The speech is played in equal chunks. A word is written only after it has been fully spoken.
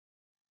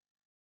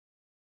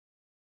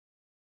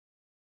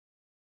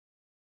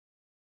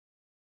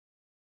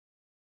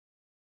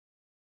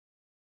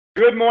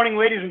Good morning,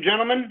 ladies and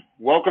gentlemen.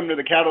 Welcome to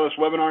the Catalyst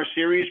webinar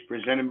series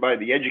presented by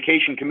the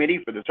Education Committee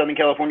for the Southern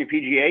California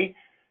PGA.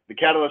 The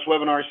Catalyst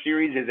webinar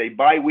series is a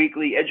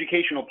bi-weekly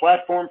educational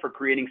platform for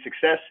creating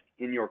success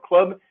in your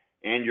club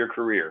and your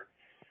career.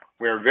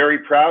 We are very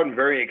proud and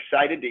very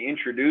excited to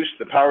introduce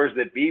the powers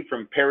that be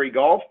from Perry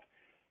Golf.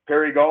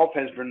 Perry Golf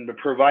has been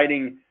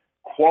providing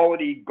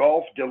quality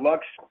golf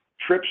deluxe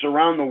trips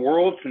around the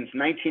world since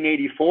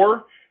 1984.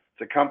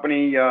 It's a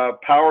company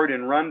powered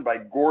and run by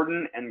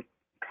Gordon and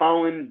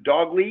Colin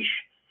Dalgleish.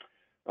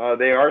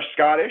 They are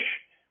Scottish.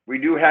 We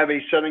do have a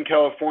Southern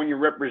California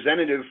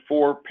representative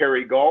for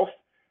Perry Golf,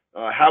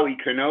 Howie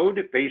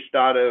Canode, based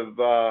out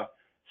of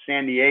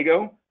San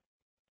Diego.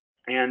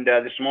 And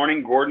this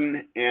morning,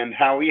 Gordon and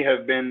Howie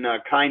have been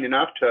kind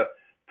enough to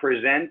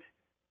present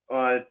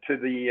to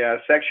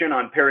the section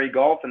on Perry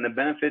Golf and the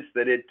benefits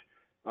that it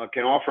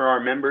can offer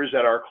our members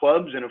at our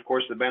clubs, and of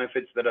course the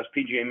benefits that us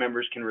PGA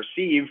members can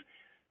receive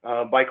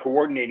by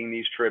coordinating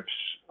these trips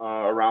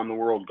around the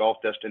world, golf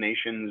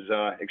destinations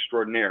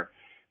extraordinaire.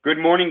 Good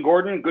morning,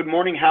 Gordon. Good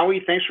morning,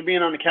 Howie. Thanks for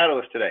being on the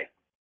Catalyst today.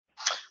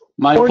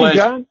 My pleasure.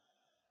 John.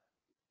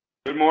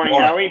 Good morning,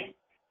 Howie.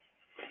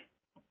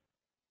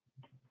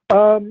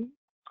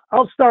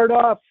 I'll start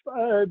off.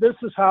 This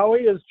is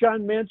Howie. As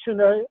John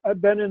mentioned, I've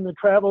been in the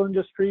travel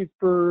industry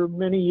for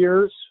many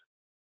years,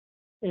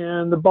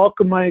 and the bulk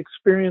of my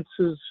experience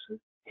is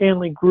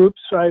handling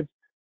groups. I've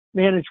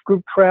managed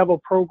group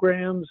travel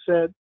programs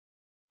that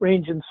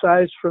range in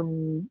size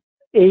from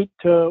 8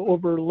 to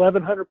over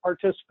 1,100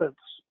 participants.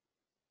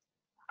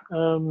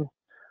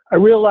 I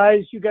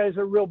realize you guys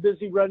are real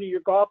busy running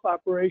your golf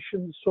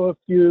operations, so if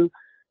you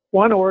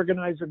want to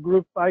organize a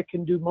group, I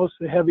can do most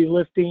of the heavy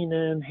lifting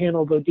and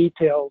handle the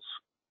details.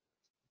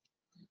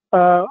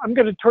 I'm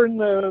going to turn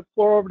the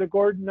floor over to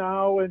Gordon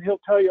now, and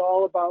he'll tell you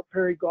all about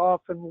Perry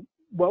Golf and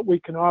what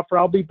we can offer.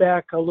 I'll be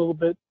back a little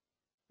bit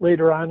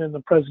later on in the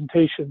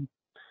presentation.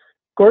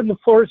 Gordon, the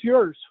floor is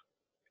yours.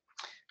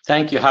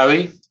 Thank you,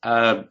 Howie.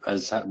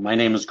 My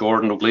name is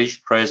Gordon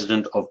Dalgleish,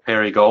 president of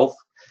Perry Golf.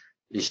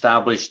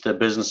 Established the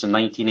business in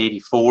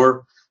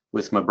 1984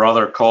 with my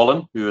brother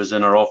Colin, who is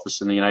in our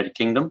office in the United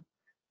Kingdom.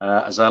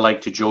 As I like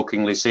to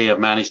jokingly say, I've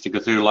managed to go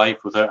through life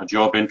without a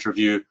job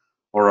interview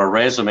or a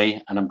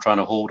resume, and I'm trying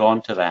to hold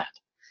on to that.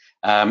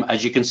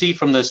 As you can see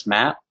from this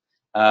map,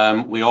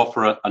 we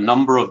offer a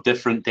number of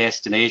different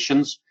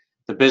destinations.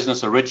 The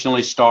business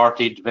originally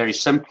started very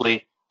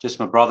simply, just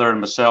my brother and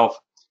myself,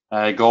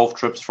 golf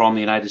trips from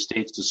the United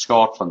States to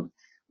Scotland.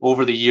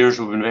 Over the years,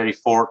 we've been very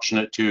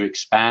fortunate to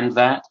expand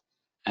that,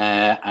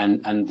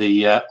 and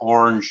the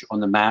orange on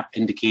the map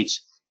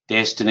indicates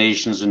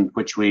destinations in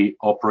which we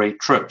operate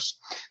trips.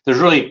 There's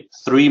really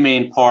three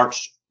main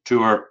parts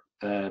to our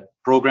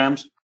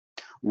programs.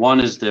 One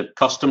is the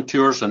custom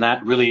tours, and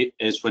that really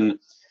is when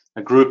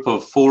a group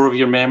of 4 of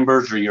your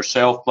members or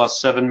yourself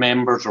plus 7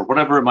 members or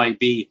whatever it might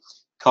be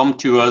come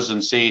to us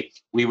and say,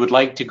 we would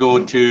like to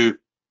go to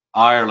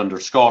Ireland or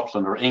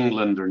Scotland or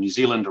England or New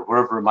Zealand or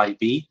wherever it might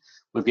be.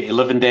 We've got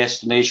 11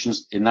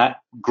 destinations in that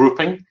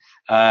grouping,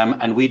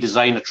 and we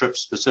design a trip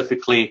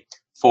specifically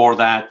for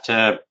that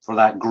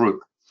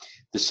group.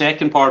 The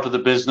second part of the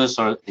business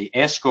are the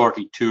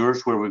escorted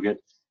tours, where we've got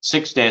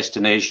 6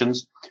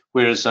 destinations,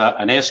 whereas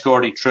an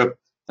escorted trip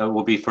that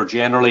will be for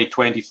generally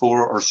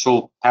 24 or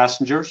so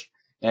passengers,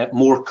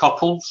 more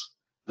couples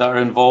that are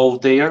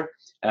involved there,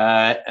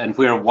 and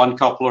where one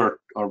couple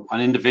or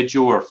an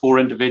individual or 4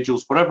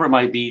 individuals, whatever it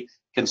might be,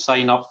 can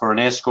sign up for an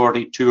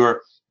escorted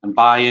tour and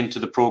buy into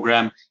the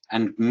program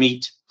and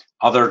meet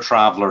other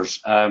travelers.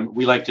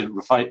 We like to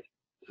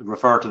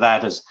refer to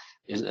that as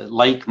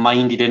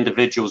like-minded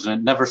individuals,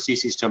 and it never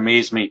ceases to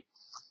amaze me,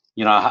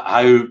 you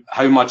know,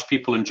 how much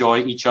people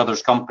enjoy each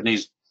other's company,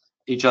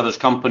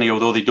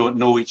 although they don't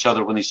know each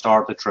other when they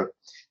start the trip.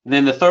 And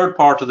then the third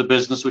part of the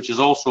business, which is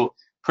also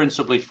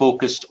principally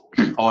focused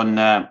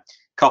on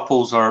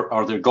couples,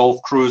 are their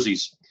golf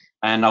cruises.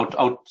 And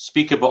I'll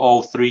speak about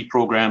all 3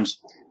 programs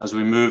as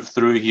we move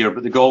through here,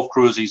 but the golf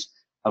cruises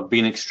have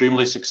been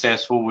extremely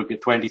successful. We've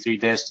got 23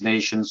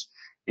 destinations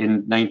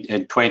in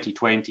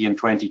 2020 and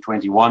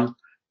 2021,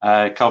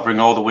 covering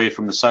all the way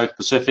from the South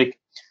Pacific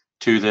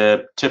to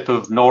the tip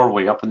of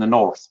Norway up in the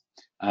north,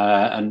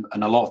 and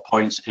a lot of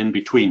points in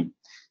between.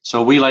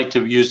 So we like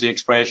to use the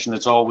expression,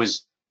 it's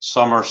always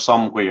summer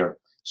somewhere.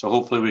 So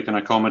hopefully we can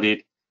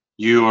accommodate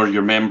you or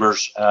your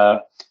members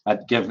at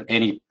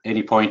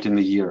any point in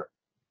the year.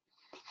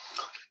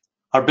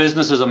 Our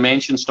business, as I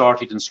mentioned,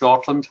 started in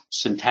Scotland,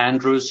 St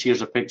Andrews.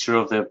 Here's a picture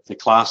of the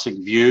classic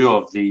view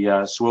of the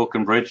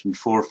Swilcan Bridge and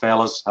 4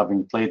 fellas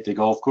having played the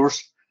golf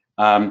course.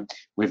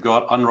 We've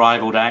got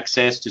unrivaled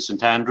access to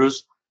St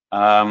Andrews.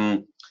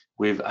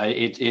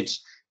 It's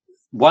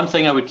one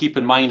thing I would keep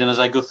in mind, and as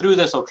I go through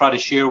this, I'll try to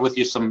share with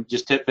you some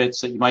just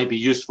tidbits that might be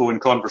useful in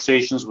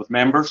conversations with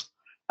members.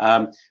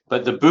 But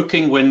the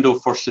booking window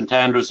for St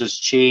Andrews has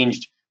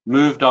changed,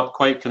 moved up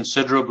quite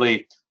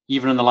considerably,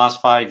 even in the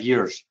last 5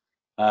 years.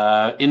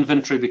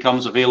 Inventory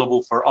becomes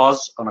available for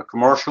us on a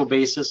commercial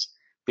basis,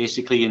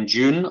 basically in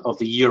June of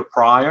the year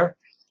prior.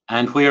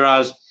 And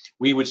whereas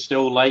we would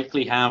still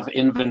likely have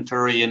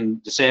inventory in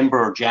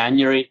December or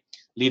January,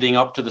 leading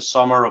up to the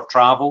summer of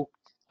travel.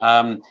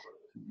 Now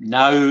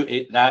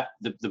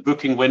the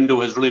booking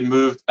window has really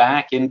moved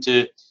back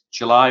into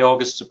July,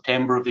 August,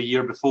 September of the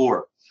year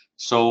before.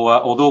 So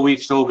although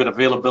we've still got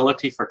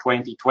availability for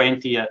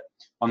 2020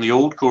 on the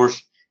old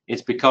course,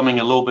 it's becoming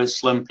a little bit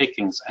slim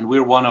pickings, and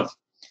we're one of,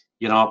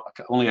 you know,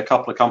 only a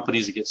couple of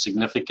companies that get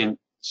significant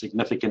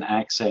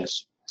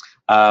access.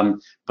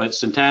 But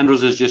St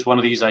Andrews is just one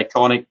of these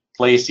iconic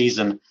places,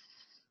 and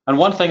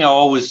one thing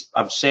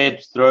I've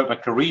said throughout my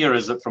career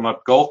is that from a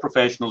golf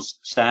professional's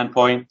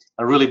standpoint,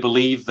 I really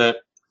believe that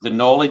the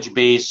knowledge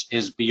base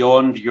is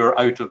beyond your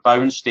out of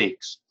bounds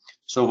stakes.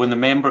 So when the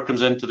member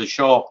comes into the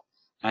shop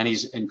and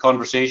he's in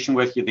conversation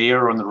with you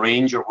there on the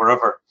range or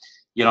wherever,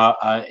 you know,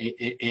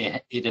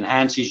 it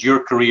enhances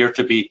your career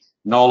to be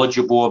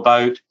knowledgeable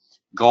about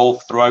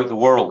golf throughout the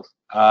world,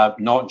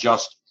 not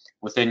just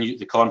within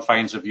the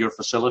confines of your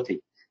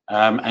facility.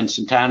 And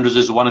St Andrews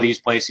is one of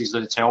these places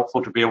that it's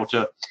helpful to be able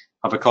to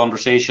have a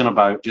conversation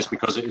about, just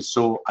because it is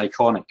so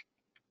iconic.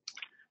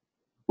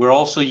 We're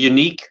also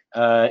unique,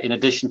 in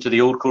addition to the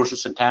old course of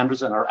St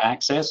Andrews and our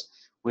access.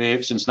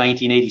 Since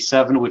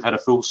 1987, we've had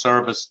a full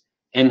service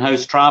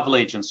in-house travel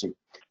agency,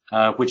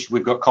 which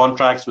we've got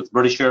contracts with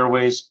British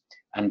Airways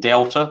and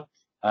Delta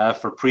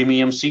for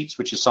premium seats,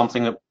 which is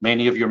something that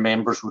many of your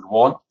members would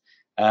want.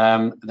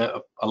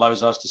 That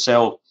allows us to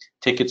sell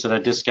tickets at a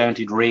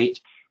discounted rate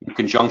in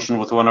conjunction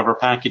with one of our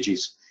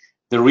packages.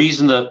 The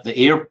reason that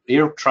the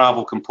air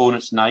travel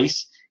component's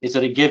nice is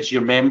that it gives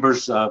your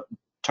members a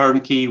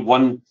turnkey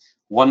one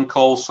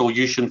call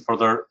solution for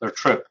their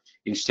trip.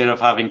 Instead of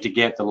having to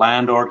get the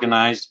land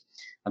organized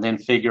and then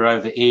figure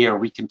out the air,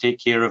 we can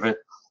take care of it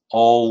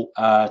all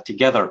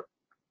together.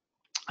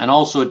 And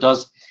also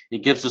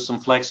it gives us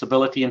some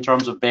flexibility in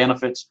terms of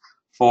benefits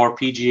for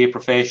PGA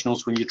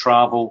professionals when you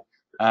travel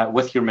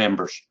with your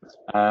members,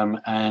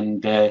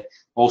 and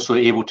also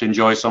able to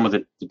enjoy some of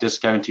the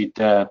discounted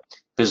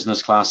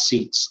business class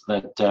seats,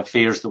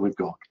 fares that we've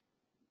got.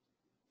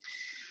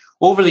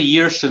 Over the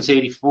years since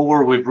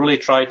 '84, we've really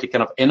tried to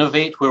kind of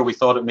innovate where we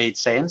thought it made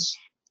sense.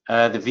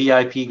 The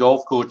VIP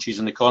golf coaches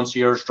and the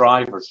concierge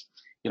drivers.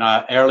 You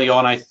know, early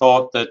on I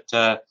thought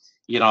that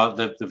you know,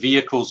 the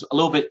vehicle's a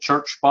little bit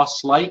church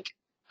bus-like,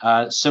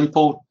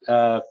 simple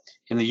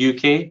in the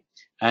UK,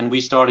 and we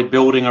started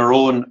building our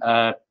own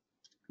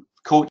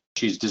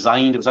coaches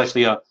designed. It was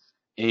actually a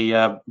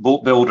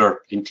boat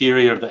builder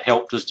interior that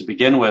helped us to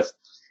begin with,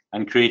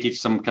 and created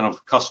some kind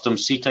of custom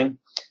seating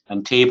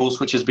and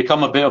tables, which has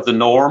become a bit of the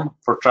norm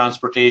for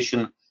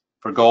transportation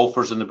for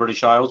golfers in the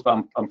British Isles.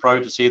 But I'm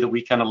proud to say that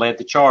we kind of led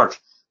the charge.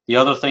 The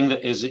other thing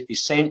that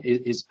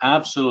is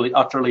absolutely,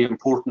 utterly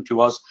important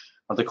to us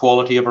are the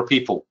quality of our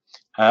people.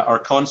 Our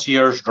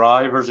concierge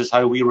drivers is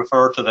how we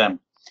refer to them.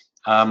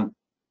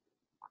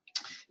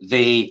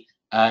 They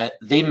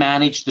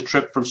manage the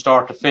trip from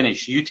start to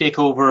finish. You take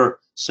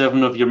over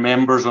 7 of your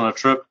members on a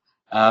trip.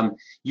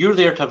 You're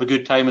there to have a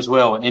good time as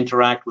well and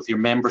interact with your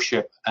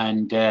membership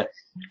and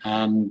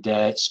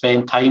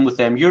spend time with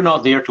them. You're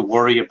not there to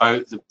worry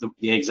about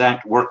the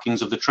exact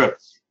workings of the trip.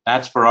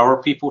 That's for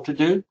our people to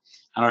do,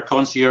 and our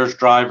concierge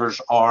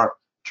drivers are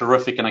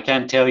terrific. And I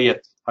can't tell you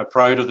how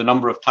proud of the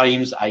number of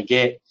times I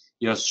get,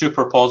 you know,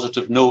 super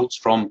positive notes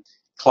from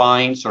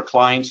clients or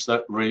clients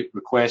that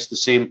request the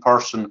same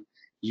person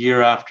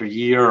year after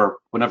year, or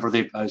whenever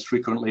as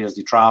frequently as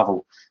they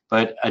travel.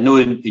 But I know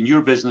in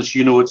your business,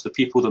 you know, it's the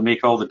people that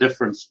make all the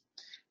difference,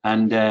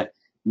 and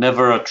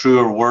never a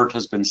truer word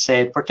has been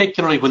said,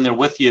 particularly when they're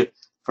with you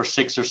for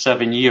 6 or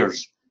 7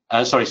 years.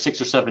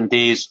 6 or 7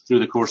 days through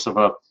the course of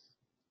a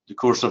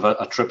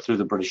trip through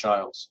the British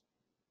Isles.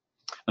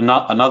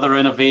 Another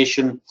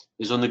innovation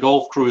is on the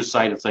golf cruise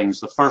side of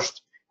things. The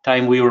first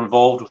time we were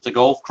involved with the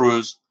golf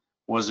cruise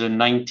was in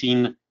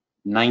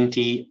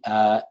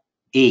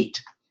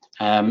 1998.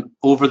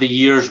 Over the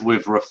years,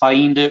 we've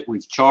refined it.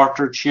 We've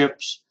chartered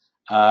ships.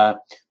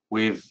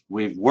 We've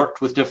worked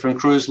with different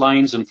cruise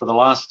lines, and for the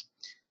last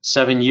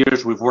 7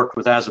 years, we've worked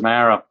with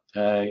Azamara,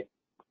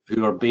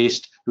 who are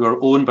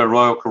owned by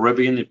Royal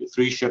Caribbean. They've got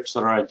 3 ships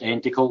that are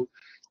identical,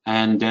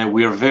 and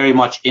we are very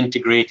much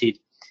integrated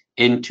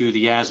into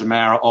the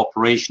Azamara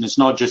operation. It's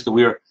not just that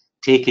we're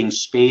taking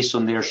space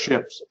on their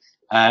ships.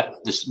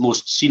 The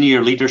most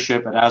senior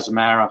leadership at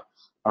Azamara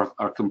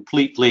are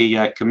completely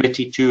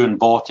committed to and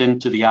bought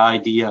into the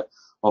idea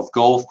of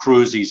golf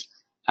cruises,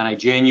 and I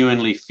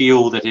genuinely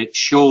feel that it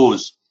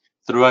shows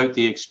throughout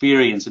the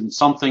experience, and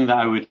something that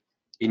I would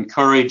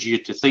encourage you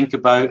to think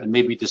about and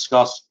maybe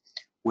discuss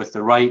with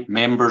the right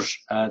members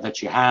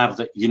that you have,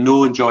 that you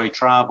know enjoy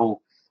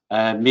travel,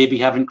 maybe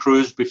haven't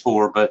cruised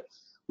before, but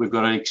we've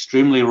got an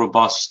extremely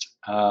robust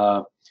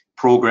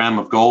program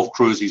of golf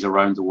cruises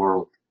around the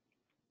world.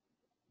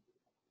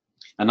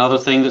 Another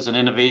thing that's an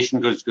innovation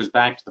goes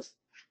back to the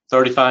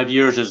 35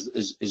 years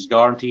is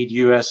guaranteed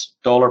US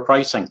dollar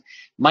pricing.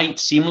 Might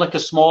seem like a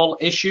small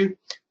issue,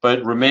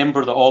 but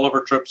remember that all of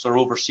our trips are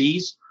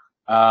overseas,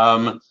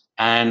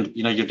 and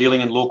you know, you're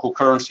dealing in local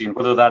currency, and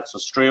whether that's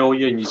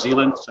Australia, New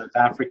Zealand, South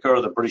Africa,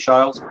 or the British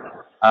Isles,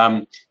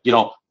 You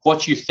know,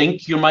 what you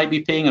think you might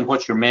be paying and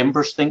what your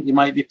members think you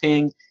might be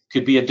paying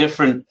could be a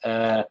different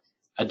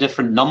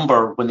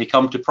number when they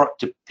come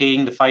to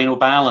paying the final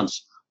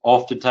balance,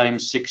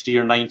 oftentimes 60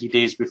 or 90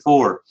 days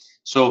before.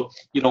 So,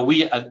 you know,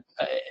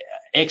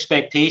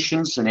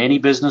 expectations in any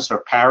business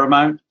are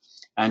paramount,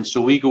 and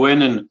so we go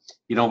in and,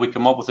 you know, we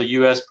come up with a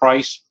US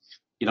price.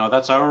 You know,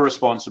 that's our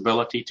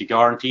responsibility to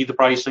guarantee the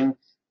pricing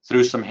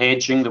through some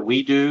hedging that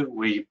we do.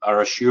 We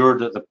are assured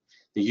that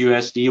the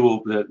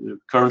USD the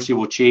currency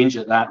will change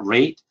at that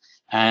rate,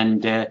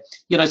 and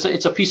you know,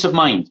 it's a peace of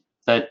mind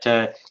that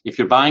if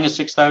you're buying a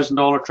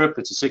 $6,000 trip,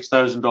 it's a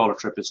 $6,000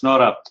 trip. It's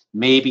not a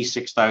maybe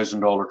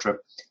 $6,000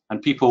 trip,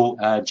 and people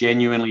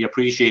genuinely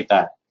appreciate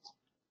that.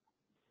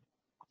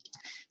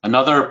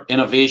 Another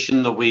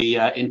innovation that we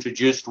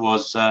introduced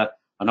was an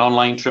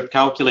online trip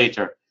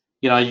calculator.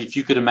 You know, if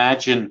you could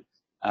imagine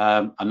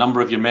a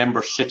number of your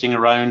members sitting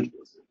around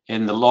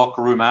in the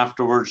locker room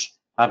afterwards,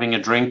 having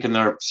a drink, and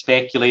they're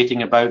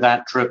speculating about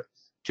that trip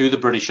to the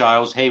British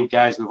Isles. Hey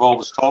guys, we've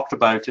always talked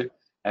about it.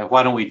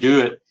 Why don't we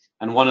do it?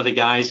 And one of the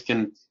guys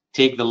can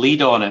take the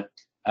lead on it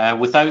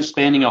without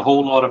spending a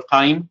whole lot of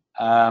time.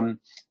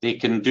 They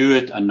can do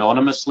it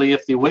anonymously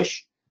if they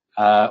wish,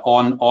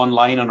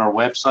 online on our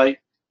website.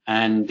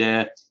 And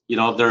you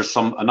know, there's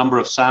a number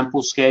of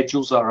sample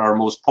schedules that are our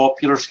most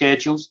popular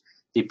schedules.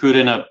 They put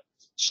in a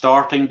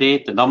starting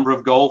date, the number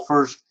of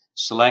golfers,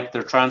 select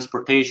their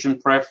transportation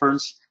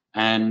preference,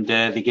 and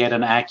they get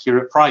an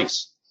accurate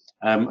price.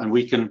 And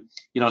we can,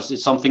 you know,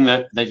 it's something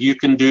that you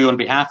can do on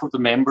behalf of the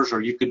members, or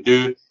you could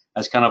do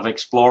as kind of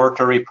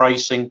exploratory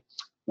pricing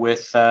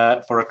with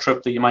for a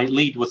trip that you might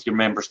lead with your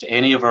members to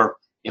any of our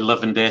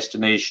 11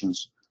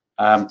 destinations.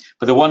 But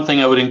the one thing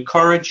I would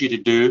encourage you to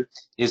do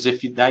is,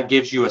 if that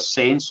gives you a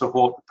sense of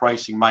what the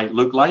pricing might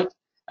look like,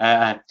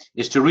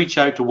 is to reach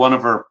out to one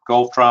of our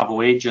golf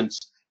travel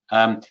agents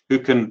who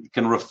can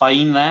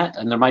refine that,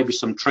 and there might be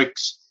some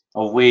tricks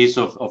of ways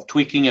of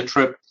tweaking a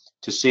trip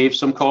to save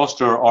some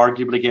cost or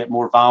arguably get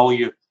more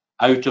value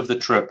out of the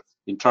trip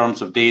in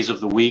terms of days of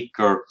the week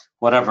or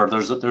whatever.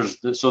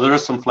 So there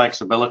is some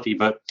flexibility,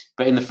 but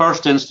in the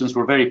first instance,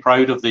 we're very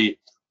proud of the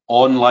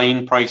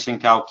online pricing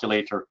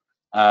calculator,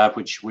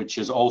 which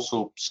is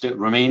also still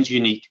remains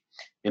unique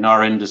in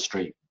our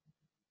industry.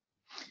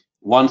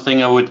 One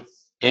thing I would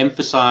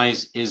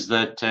emphasize is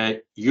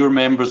that your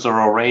members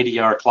are already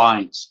our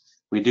clients.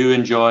 We do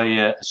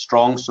enjoy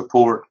strong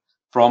support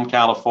from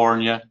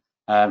California,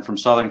 from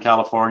Southern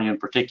California in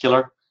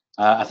particular.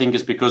 I think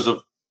it's because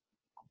of,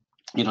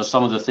 you know,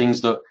 some of the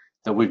things that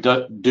we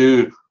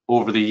do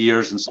over the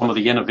years and some of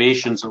the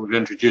innovations that we've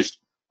introduced,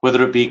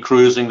 whether it be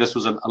cruising. This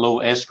was a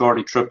low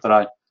escorted trip that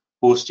I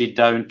hosted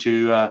down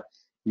to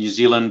New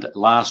Zealand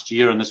last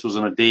year, and this was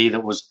on a day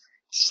that was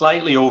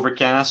slightly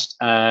overcast.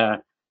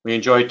 We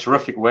enjoyed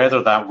terrific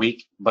weather that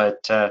week,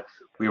 but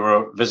we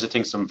were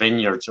visiting some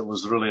vineyards. It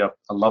was really a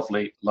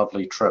lovely,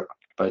 lovely trip.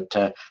 But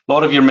a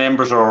lot of your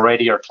members are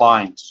already our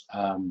clients.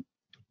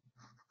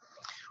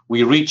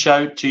 We reach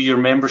out to your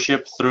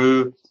membership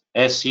through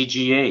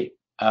SCGA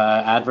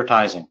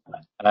advertising.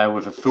 We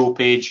have a full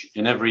page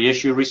in every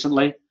issue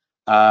recently.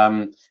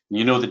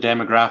 You know the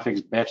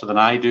demographics better than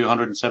I do.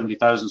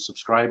 170,000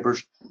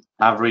 subscribers.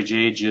 Average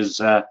age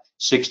is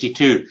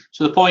 62.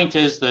 So the point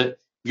is that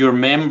your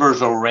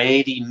members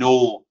already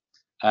know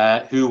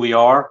who we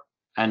are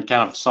and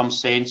kind of some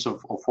sense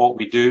of what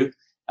we do,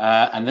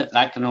 and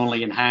that can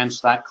only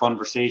enhance that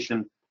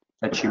conversation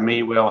that you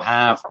may well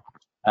have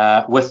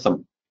with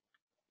them.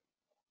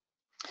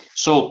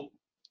 So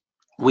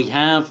we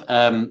have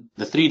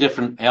the three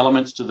different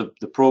elements to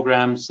the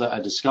programs that I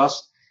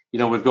discussed. You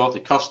know, we've got the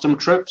custom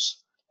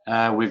trips,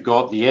 we've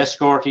got the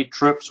escorted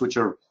trips, which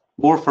are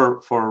more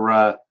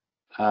for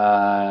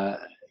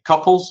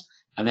couples,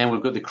 and then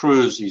we've got the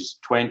cruises,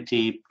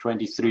 20,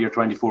 23 or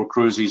 24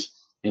 cruises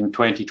in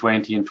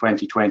 2020 and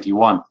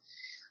 2021.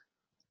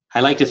 I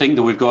like to think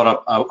that we've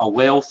got a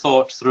well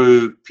thought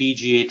through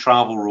PGA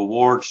Travel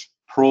Rewards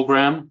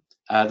program.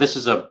 This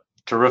is a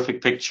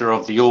terrific picture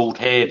of the Old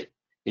Head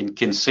in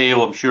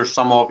Kinsale. I'm sure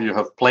some of you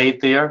have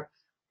played there.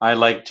 I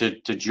like to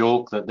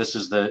joke that this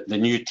is the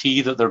new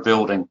tee that they're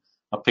building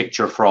a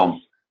picture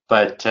from.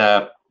 But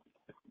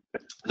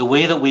the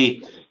way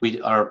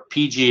that our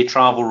PGA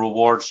Travel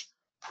Rewards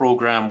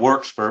program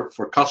works for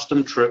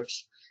custom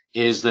trips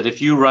is that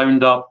if you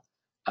round up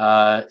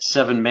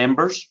 7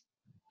 members,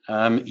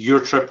 your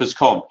trip is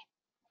comped.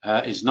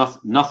 It's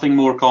nothing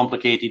more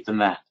complicated than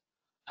that.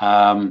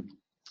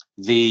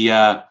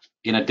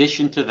 In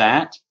addition to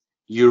that,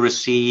 you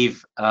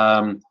receive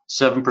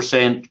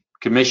 7%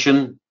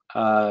 commission,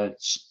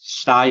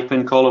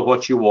 stipend, call it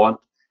what you want,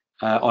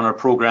 on our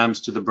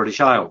programs to the British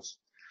Isles.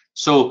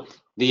 So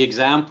the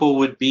example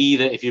would be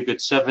that if you've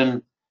got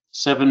seven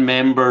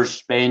members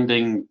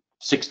spending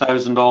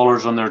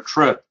 $6,000 on their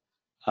trip,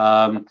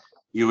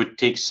 you would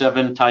take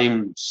 7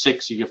 times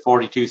 6, you get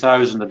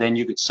 42,000, and then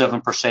you get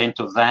 7%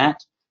 of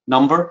that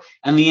number.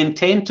 And the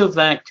intent of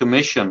that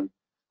commission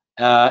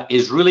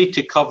is really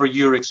to cover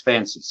your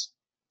expenses,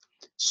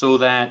 so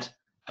that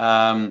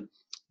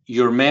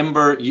your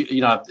member,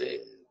 you know,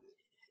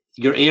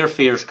 your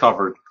airfare's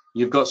covered.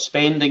 You've got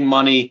spending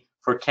money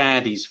for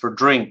caddies, for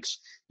drinks.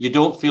 You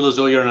don't feel as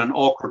though you're in an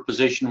awkward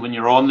position when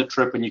you're on the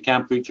trip and you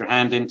can't put your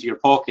hand into your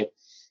pocket.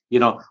 You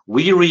know,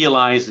 we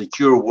realize that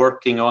you're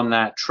working on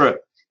that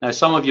trip. Now,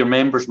 some of your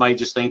members might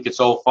just think it's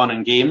all fun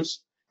and games,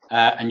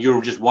 and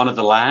you're just one of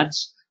the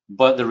lads.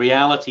 But the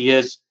reality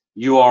is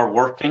you are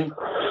working,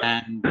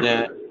 and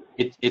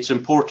it's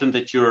important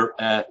that you're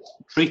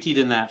treated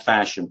in that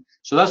fashion.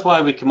 So that's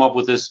why we come up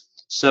with this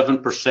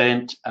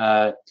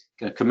 7%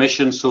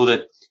 commission, so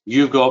that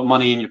you've got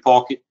money in your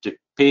pocket to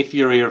pay for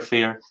your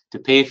airfare, to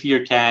pay for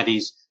your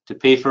caddies, to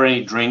pay for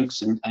any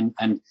drinks, and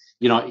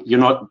you know,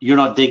 you're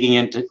not digging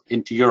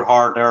into your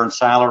hard-earned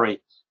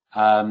salary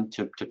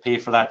to pay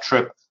for that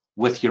trip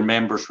with your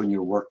members when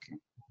you're working.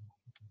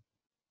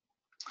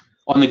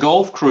 On the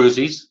golf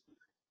cruises,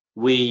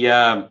 we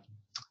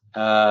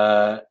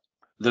the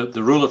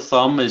rule of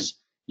thumb is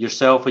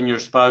yourself and your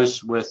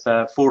spouse with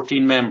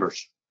 14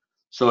 members.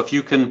 So if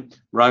you can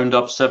round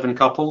up 7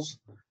 couples,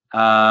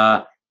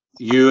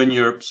 you and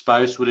your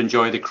spouse would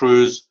enjoy the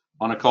cruise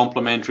on a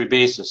complimentary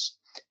basis.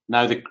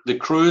 Now, the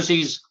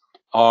cruises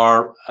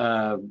are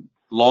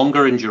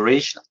longer in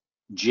duration.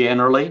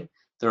 Generally,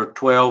 they're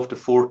 12 to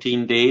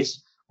 14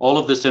 days. All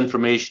of this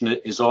information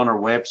is on our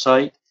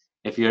website.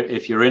 If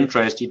you're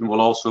interested, and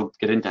we'll also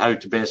get into how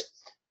to best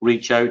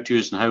reach out to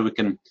us and how we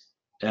can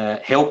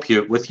help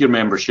you with your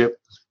membership.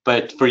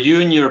 But for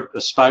you and your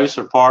spouse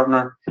or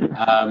partner,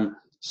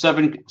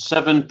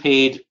 7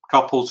 paid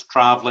couples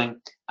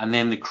traveling, and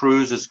then the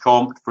cruise is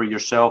comped for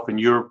yourself and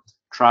your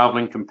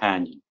traveling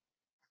companion.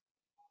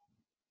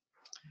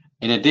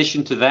 In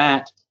addition to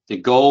that, the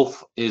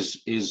golf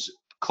is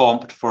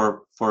comped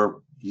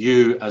for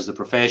you as the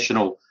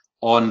professional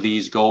on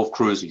these golf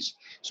cruises.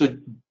 So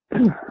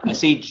I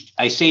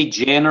say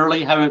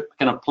generally how it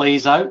kind of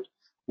plays out.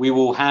 We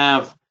will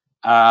have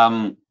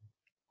a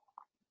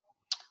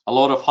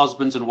lot of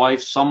husbands and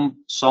wives. Some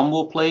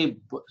will play,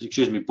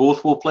 excuse me,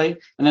 both will play,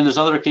 and then there's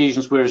other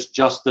occasions where it's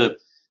just the,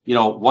 you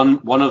know,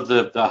 one of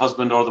the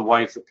husband or the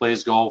wife that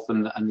plays golf,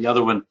 and the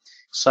other one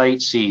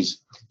sightsees.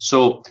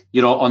 So,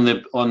 you know, on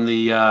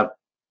the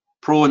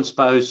pro and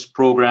spouse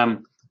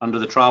program under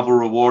the travel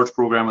rewards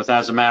program with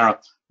Azamara,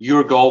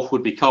 your golf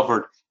would be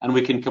covered, and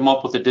we can come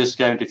up with a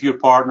discount. If your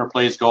partner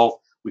plays golf,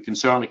 we can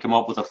certainly come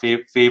up with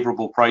a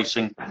favorable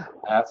pricing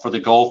for the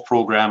golf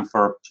program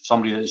for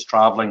somebody that is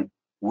traveling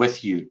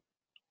with you.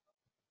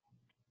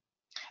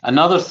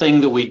 Another thing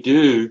that we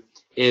do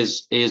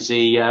is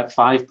a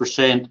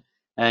 5%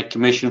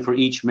 commission for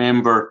each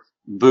member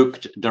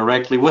booked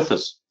directly with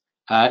us.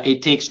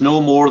 It takes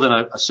no more than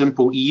a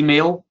simple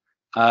email,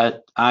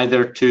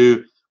 either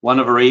to one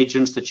of our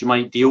agents that you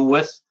might deal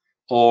with,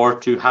 or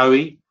to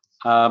Howie,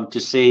 to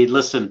say,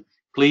 listen,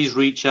 please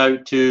reach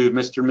out to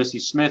Mr. and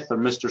Mrs. Smith or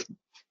Mr.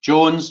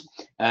 Jones.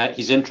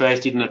 He's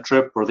interested in a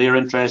trip, or they're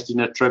interested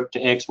in a trip to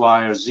X,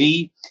 Y, or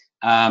Z,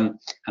 and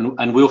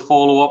we'll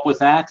follow up with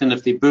that. And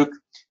if they book,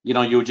 you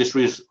know, you'll just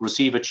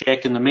receive a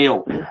check in the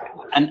mail.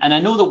 And I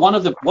know that one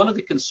of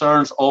the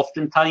concerns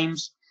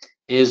oftentimes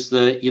is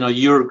that, you know,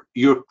 you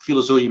feel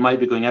as though you might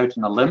be going out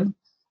on a limb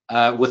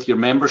with your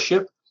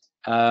membership.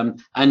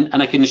 And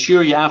I can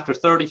assure you, after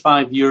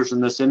 35 years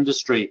in this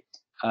industry,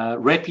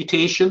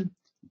 reputation,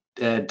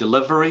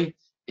 delivery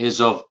is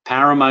of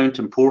paramount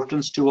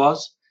importance to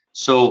us.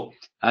 So,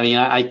 I mean,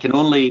 I can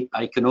only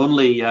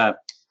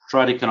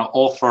try to kind of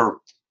offer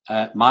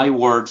my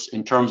words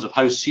in terms of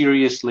how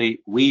seriously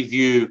we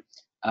view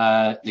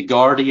the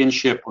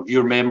guardianship of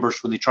your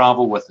members when they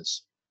travel with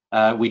us.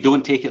 We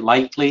don't take it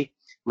lightly.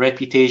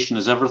 Reputation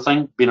is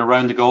everything. Been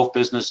around the golf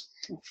business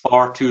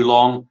far too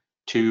long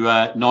to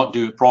not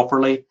do it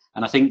properly,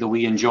 and I think that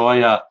we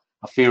enjoy a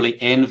fairly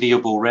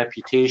enviable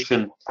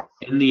reputation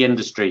in the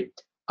industry.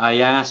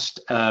 I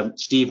asked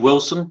Steve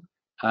Wilson,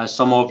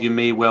 some of you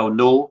may well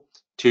know,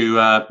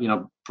 to you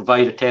know,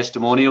 provide a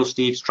testimonial.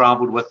 Steve's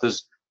traveled with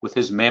us with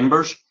his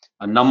members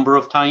a number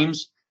of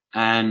times,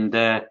 and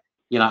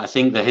you know, I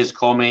think that his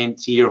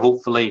comment here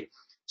hopefully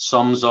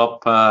sums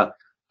up,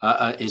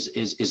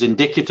 is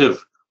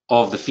indicative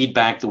of the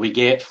feedback that we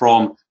get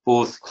from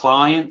both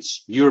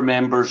clients, your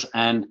members,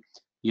 and,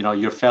 you know,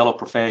 your fellow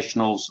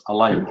professionals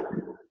alike.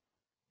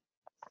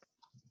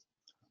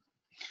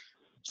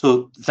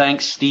 So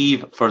thanks,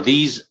 Steve, for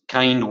these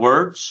kind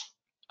words.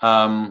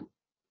 And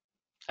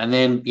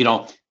then, you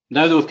know,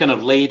 now that we've kind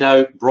of laid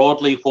out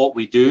broadly what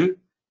we do,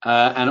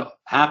 and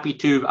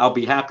I'll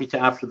be happy to,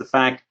 after the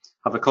fact,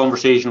 have a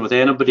conversation with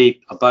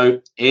anybody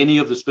about any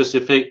of the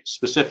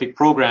specific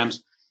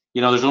programs.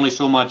 You know, there's only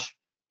so much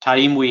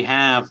time we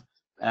have,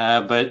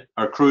 but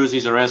our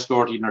cruises, our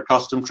escorting, and our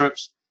custom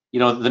trips. You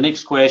know, the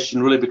next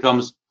question really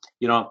becomes,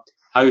 you know,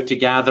 how to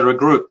gather a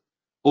group.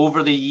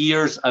 Over the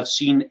years, I've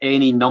seen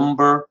any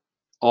number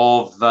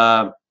of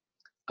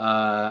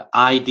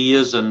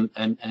ideas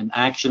and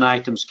action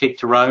items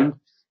kicked around.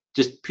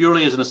 Just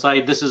purely as an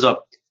aside, this is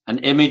an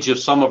image of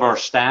some of our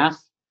staff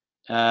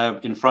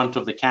in front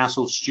of the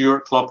Castle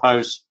Stewart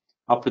Clubhouse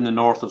up in the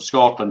north of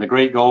Scotland, a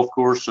great golf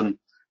course, and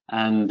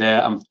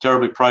I'm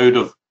terribly proud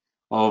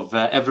of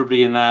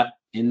everybody in that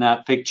in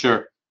that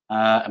picture.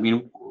 I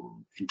mean,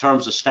 in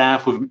terms of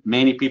staff, we've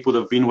many people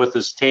that have been with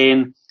us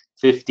 10,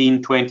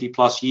 15, 20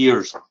 plus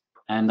years.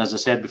 And as I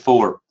said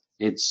before,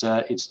 it's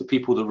the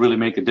people that really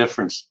make a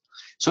difference.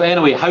 So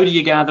anyway, how do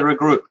you gather a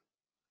group?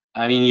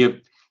 I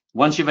mean,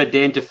 once you've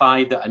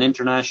identified that an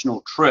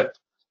international trip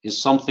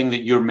is something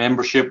that your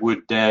membership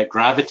would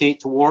gravitate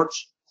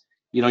towards,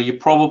 you know, you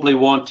probably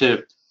want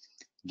to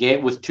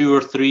get with 2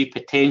 or 3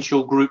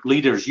 potential group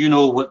leaders. You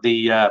know what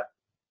the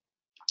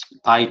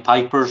Pied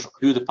Pipers,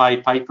 who the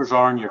Pied Pipers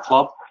are in your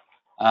club.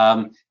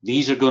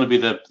 These are going to be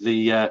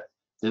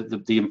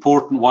the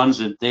important ones,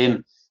 and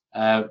then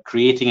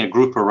creating a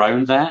group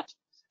around that.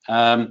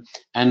 And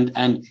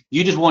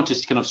you just want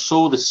to kind of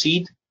sow the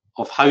seed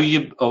of how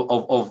you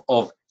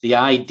of the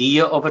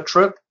idea of a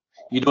trip.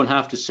 You don't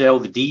have to sell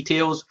the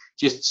details,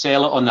 just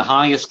sell it on the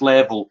highest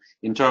level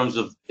in terms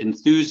of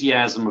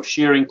enthusiasm of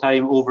sharing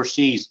time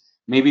overseas,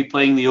 maybe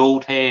playing the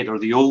Old Head or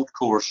the Old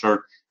Course,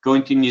 or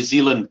going to New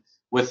Zealand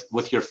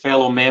with your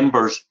fellow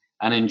members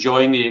and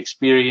enjoying the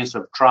experience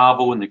of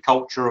travel and the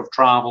culture of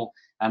travel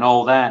and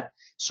all that.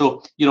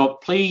 So, you know,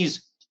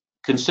 please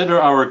consider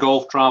our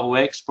golf travel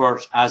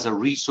experts as a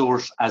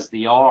resource, as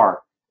they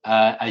are,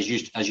 as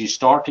you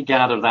start to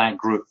gather that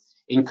group.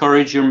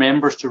 Encourage your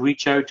members to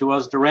reach out to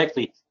us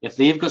directly if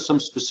they've got some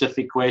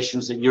specific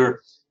questions that you're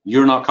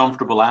not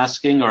comfortable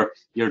asking, or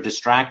you're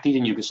distracted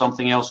and you've got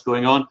something else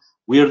going on.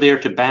 We're there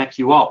to back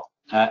you up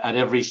at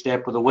every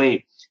step of the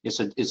way. It's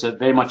a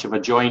very much of a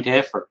joint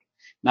effort.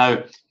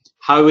 Now,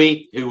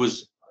 Howie, who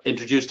was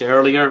introduced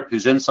earlier,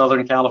 who's in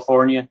Southern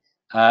California,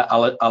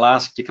 I'll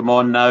ask to come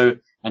on now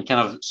and kind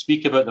of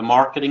speak about the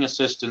marketing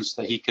assistance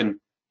that he can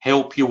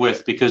help you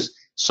with, because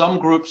some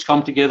groups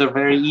come together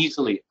very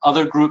easily.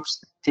 Other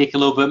groups take a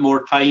little bit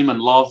more time and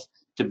love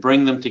to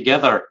bring them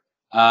together.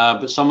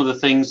 But some of the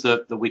things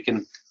that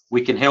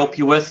we can help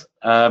you with,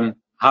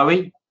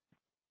 Howie?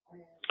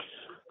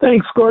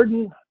 Thanks,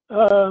 Gordon.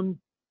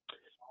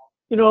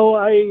 You know,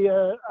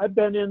 I've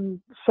been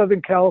in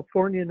Southern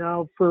California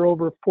now for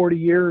over 40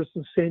 years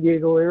in the San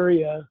Diego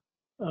area.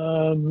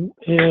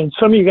 And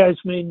some of you guys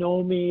may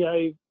know me.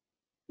 I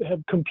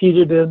have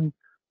competed in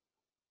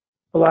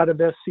a lot of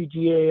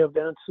SCGA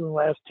events in the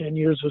last 10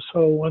 years or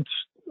so once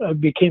I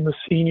became a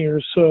senior.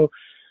 So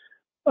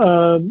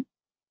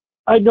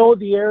I know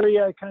the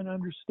area. I kind of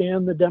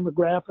understand the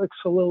demographics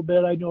a little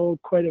bit. I know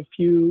quite a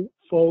few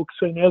folks.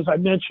 And as I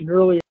mentioned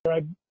earlier,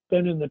 I've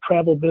been in the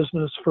travel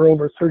business for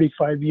over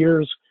 35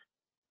 years.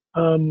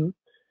 I'm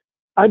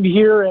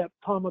here at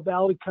Palma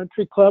Valley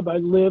Country Club. I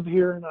live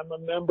here and I'm a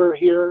member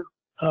here.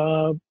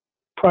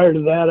 Prior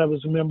to that, I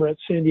was a member at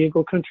San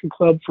Diego Country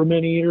Club for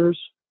many years.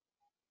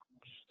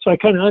 So I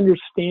kind of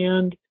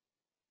understand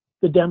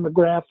the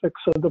demographics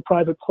of the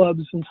private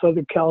clubs in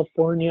Southern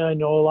California. I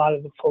know a lot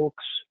of the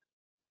folks.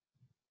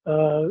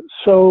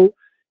 So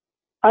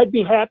I'd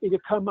be happy to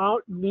come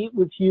out and meet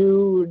with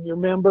you and your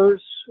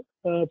members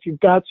if you've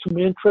got some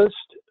interest.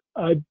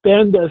 I've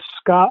been to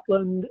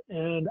Scotland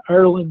and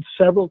Ireland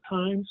several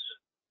times,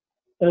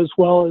 as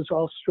well as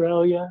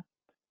Australia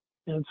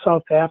and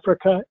South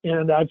Africa,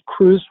 and I've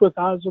cruised with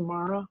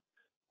Azamara.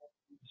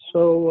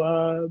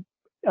 So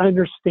I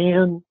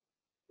understand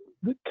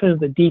kind of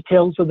the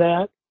details of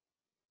that.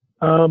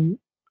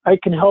 I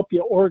can help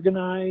you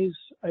organize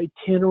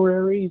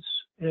itineraries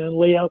and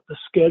lay out the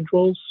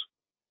schedules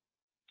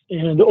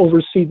and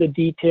oversee the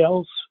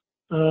details.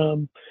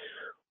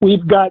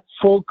 We've got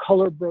full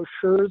color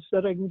brochures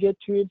that I can get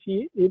to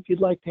if you'd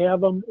like to have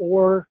them,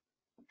 or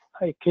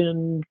I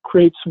can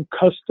create some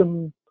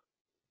custom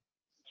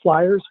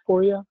flyers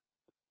for you.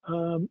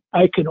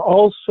 I can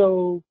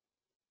also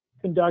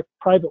conduct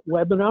private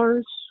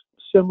webinars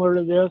similar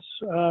to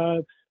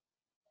this.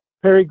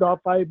 Perry Golf,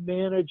 I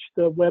manage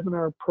the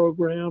webinar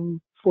program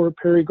for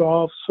Perry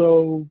Golf,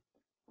 so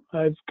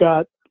I've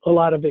got a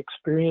lot of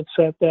experience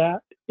at that.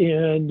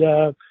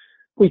 And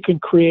we can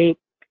create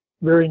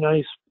very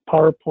nice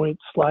PowerPoint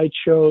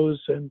slideshows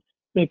and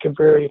make it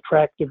very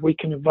attractive. We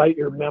can invite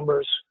your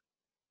members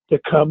to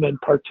come and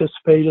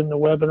participate in the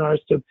webinars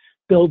to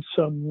build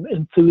some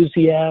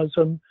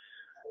enthusiasm.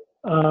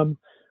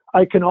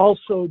 I can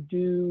also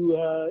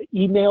do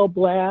email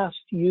blast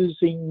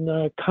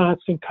using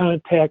Constant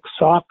Contact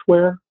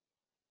software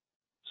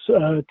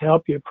to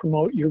help you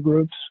promote your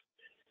groups.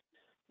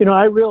 You know,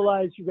 I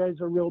realize you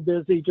guys are real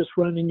busy just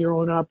running your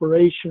own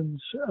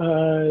operations.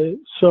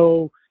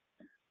 So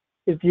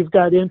if you've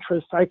got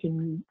interest, I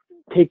can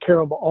take care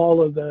of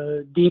all of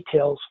the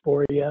details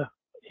for you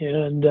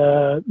and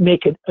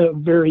make it a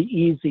very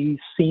easy,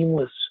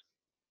 seamless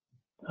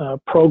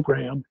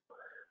program.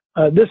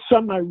 This is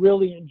something I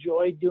really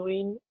enjoy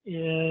doing,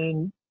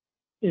 and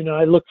you know,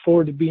 I look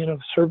forward to being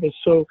of service.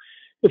 So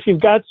if you've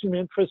got some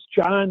interest,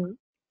 John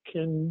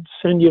can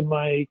send you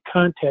my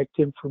contact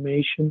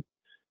information.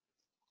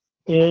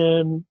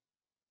 And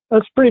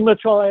that's pretty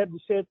much all I have to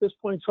say at this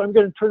point. So I'm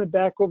going to turn it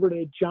back over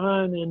to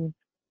John, and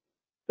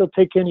he'll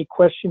take any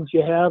questions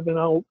you have, and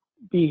I'll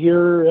be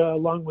here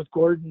along with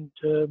Gordon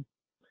to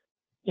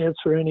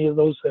answer any of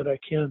those that I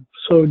can.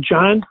 So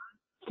John,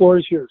 the floor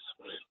is yours.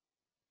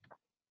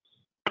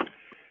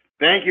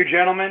 Thank you,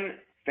 gentlemen.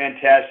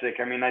 Fantastic.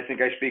 I mean, I think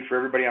I speak for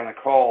everybody on the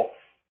call.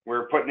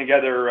 We're putting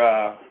together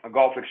a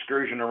golf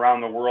excursion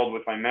around the world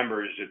with my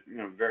members at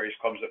various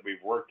clubs that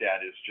we've worked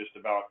at. It's just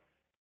about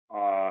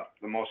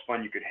the most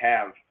fun you could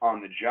have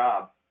on the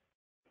job.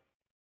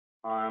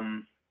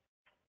 Some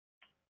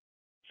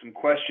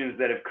questions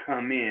that have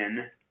come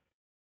in.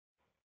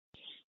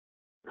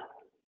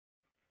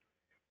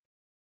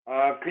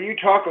 Can you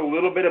talk a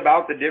little bit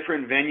about the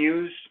different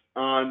venues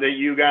that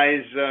you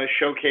guys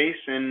showcase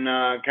and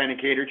kind of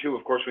cater to?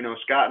 Of course, we know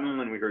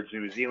Scotland, and we heard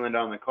New Zealand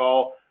on the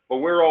call, but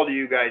where all do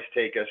you guys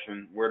take us,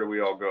 and where do we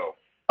all go?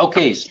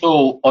 Okay,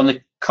 so on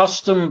the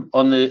custom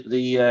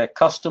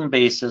custom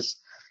basis,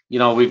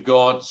 we've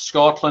got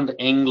Scotland,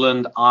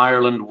 England,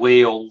 Ireland,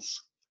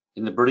 Wales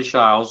in the British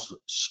Isles,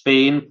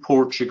 Spain,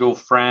 Portugal,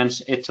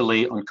 France,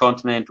 Italy on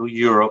continental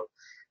Europe,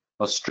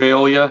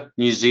 Australia,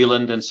 New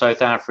Zealand, and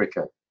South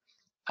Africa.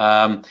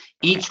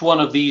 Each one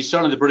of these,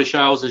 certainly the British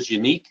Isles, is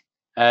unique.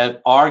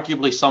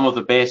 Arguably some of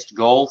the best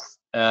golf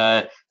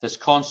that's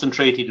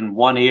concentrated in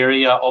one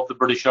area of the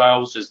British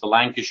Isles is the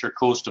Lancashire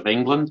coast of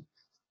England,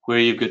 where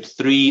you've got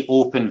 3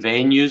 open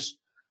venues,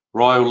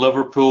 Royal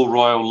Liverpool,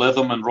 Royal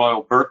Lytham, and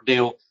Royal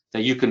Birkdale,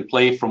 that you can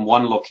play from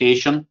one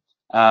location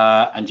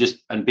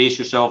and base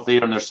yourself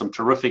there. And there's some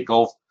terrific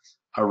golf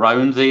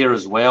around there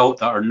as well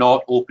that are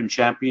not Open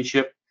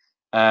Championship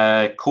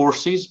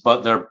courses,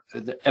 but they're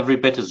every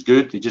bit as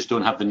good. They just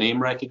don't have the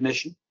name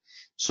recognition.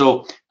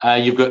 So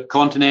you've got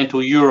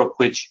continental Europe,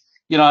 which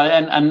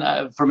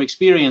and from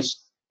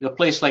experience, a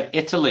place like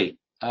Italy,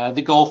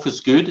 the golf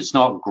is good. It's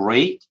not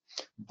great,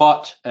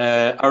 but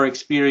our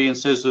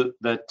experience is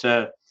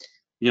that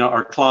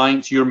our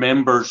clients, your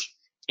members,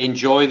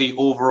 enjoy the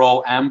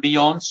overall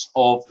ambience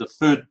of the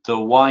food, the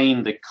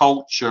wine, the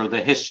culture,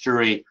 the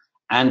history,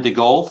 and the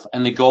golf.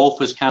 And the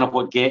golf is kind of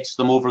what gets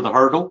them over the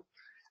hurdle.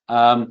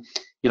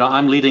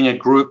 I'm leading a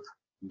group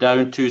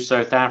down to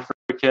South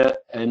Africa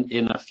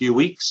in a few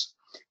weeks,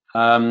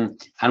 and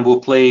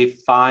we'll play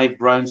 5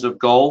 rounds of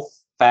golf,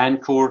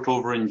 Fancourt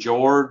over in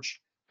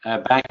George,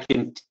 back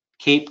in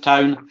Cape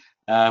Town,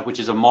 which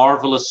is a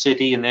marvelous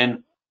city, and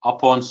then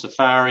up on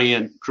safari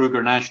in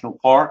Kruger National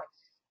Park.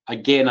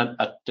 Again,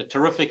 a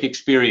terrific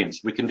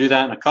experience. We can do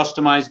that on a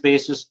customized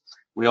basis.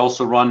 We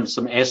also run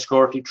some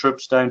escorted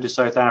trips down to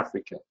South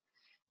Africa.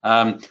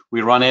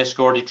 We run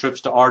escorted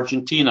trips to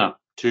Argentina,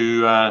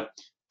 to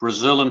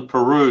Brazil and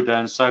Peru,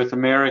 down South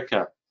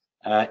America,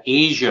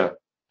 Asia,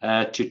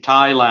 to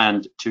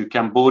Thailand, to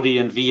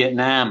Cambodia and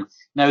Vietnam.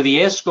 Now,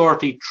 the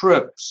escorted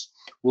trips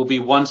will be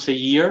once a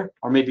year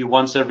or maybe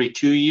once every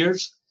 2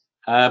 years,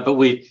 but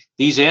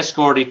these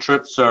escorted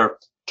trips are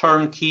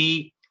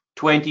turnkey,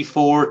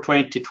 24,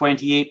 20 to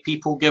 28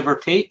 people, give or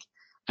take.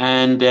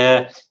 And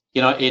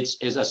it's,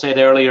 as I said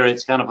earlier,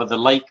 it's kind of the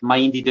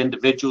like-minded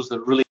individuals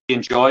that really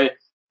enjoy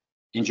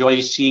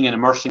seeing and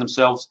immersing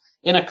themselves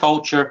in a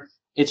culture.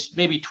 It's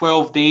maybe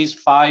 12 days,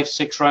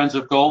 5-6 rounds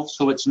of golf,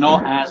 so it's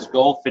not as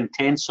golf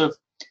intensive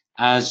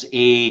as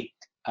a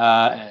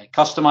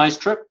customized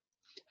trip,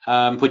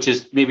 which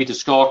is maybe to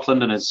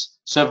Scotland, and it's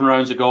 7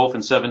 rounds of golf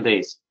in 7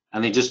 days,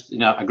 and they just,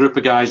 a group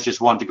of guys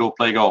just want to go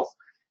play golf.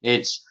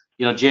 It's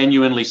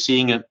genuinely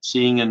seeing and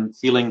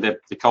feeling the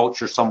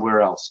culture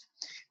somewhere else.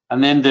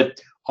 And then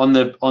on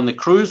the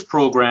cruise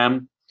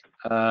program,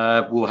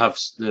 we'll have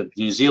the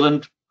New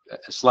Zealand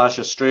 /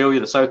 Australia.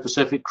 The South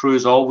Pacific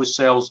cruise always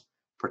sells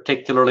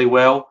particularly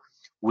well.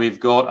 We've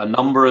got a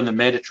number in the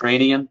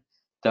Mediterranean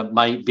that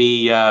might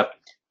be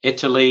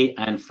Italy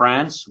and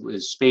France,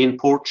 with Spain,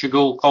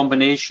 Portugal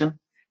combination.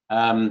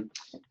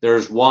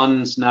 There's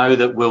ones now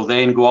that will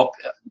then go up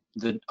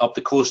the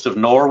coast of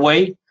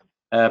Norway,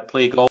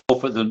 play golf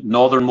at the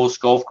northernmost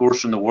golf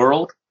course in the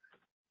world.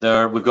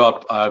 We've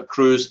got a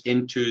cruise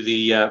into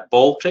the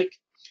Baltic,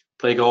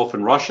 play golf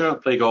in Russia,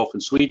 play golf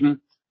in Sweden.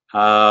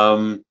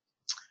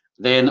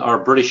 Then our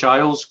British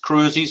Isles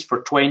cruises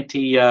for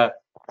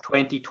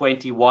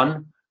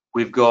 2021.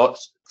 We've got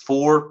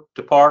 4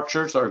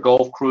 departures, our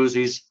golf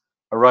cruises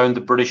around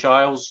the British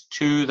Isles,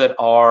 2 that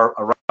are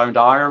around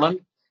Ireland.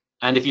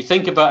 And if you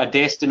think about a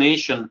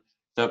destination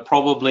that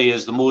probably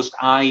is the most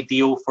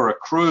ideal for a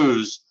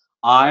cruise,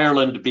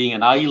 Ireland being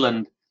an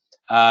island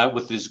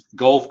with these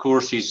golf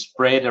courses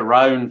spread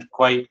around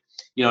quite,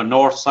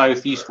 north,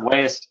 south, east,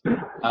 west,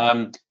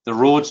 the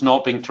roads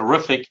not being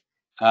terrific,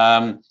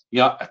 a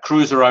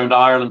cruise around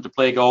Ireland to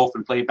play golf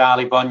and play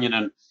Ballybunion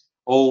and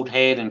Old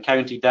Head and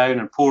County Down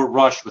and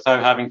Portrush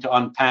without having to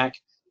unpack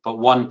but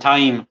one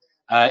time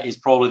is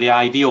probably the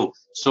ideal.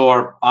 So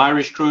our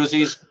Irish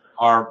cruises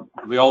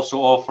we also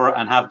offer,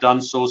 and have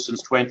done so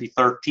since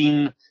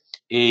 2013,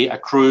 a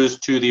cruise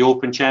to the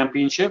Open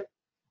Championship,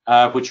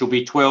 which will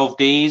be 12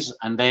 days,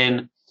 and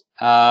then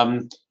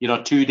 2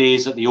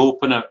 days at the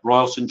Open at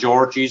Royal St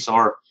George's,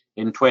 or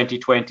in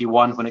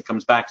 2021 when it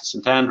comes back to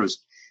St Andrews.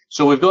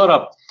 So we've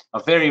got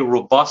a very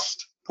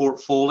robust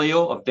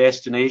portfolio of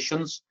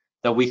destinations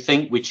that we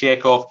think we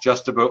check off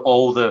just about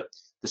all the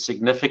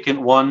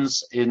significant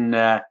ones in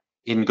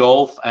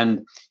golf.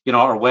 And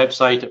our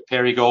website at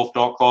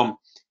perrygolf.com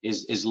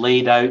is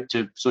laid out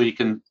so you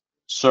can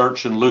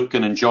search and look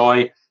and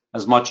enjoy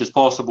as much as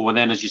possible. And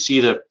then as you see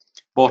the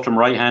bottom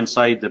right hand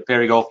side, the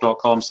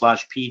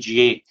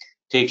perrygolf.com/PGA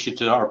takes you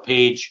to our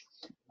page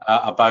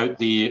about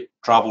the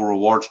travel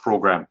rewards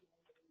program.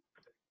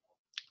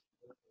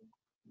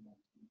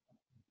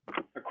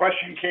 A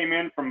question came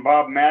in from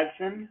Bob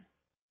Madsen.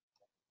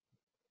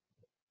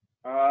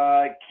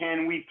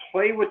 Can we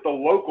play with the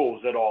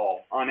locals at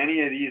all on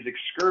any of these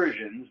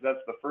excursions?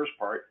 That's the first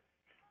part.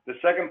 The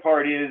second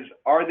part is,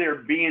 are there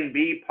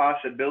B&B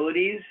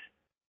possibilities,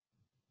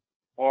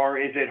 or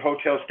is it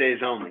hotel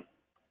stays only?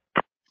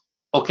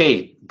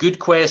 Okay, good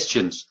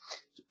questions.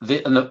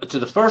 To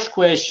the first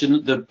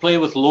question, the play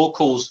with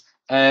locals,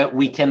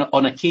 we can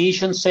on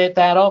occasion set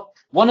that up.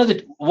 One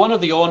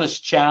of the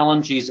honest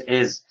challenges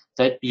is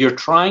that you're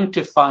trying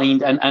to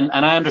find, and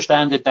I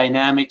understand the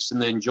dynamics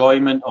and the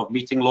enjoyment of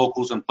meeting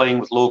locals and playing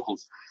with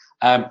locals.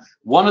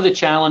 One of the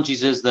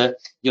challenges is that,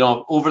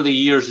 over the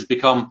years it's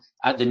become,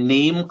 at the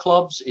name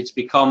clubs, it's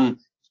become,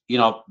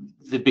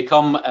 they've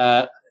become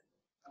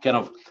kind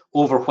of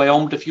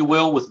overwhelmed, if you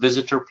will, with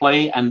visitor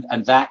play and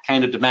that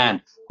kind of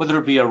demand, whether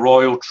it be a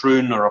Royal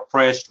Troon or a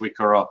Prestwick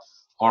or a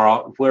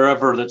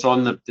wherever that's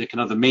on the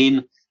kind of the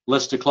main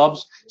list of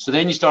clubs. So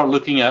then you start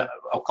looking at,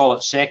 I'll call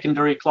it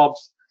secondary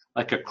clubs,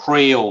 like a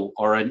Crail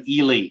or an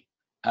Ely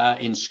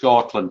in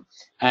Scotland,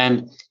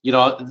 and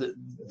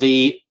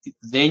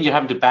then you're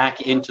having to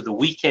back into the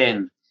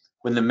weekend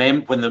when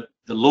the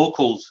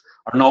locals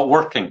are not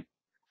working,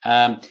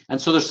 and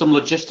so there's some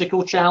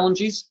logistical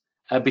challenges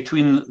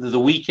between the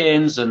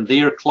weekends and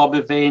their club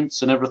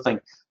events and everything.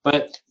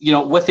 But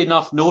with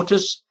enough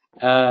notice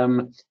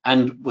and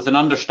with an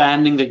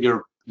understanding that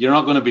you're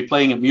not going to be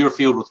playing at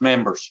Muirfield with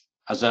members,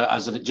 as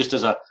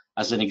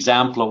an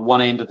example at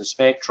one end of the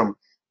spectrum.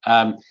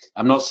 I'm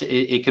not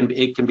saying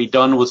it can be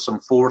done with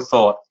some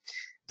forethought.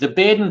 The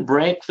bed and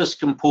breakfast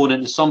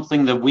component is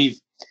something that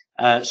we've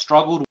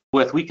struggled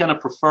with. We kind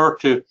of prefer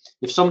to,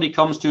 if somebody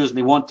comes to us and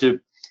they want to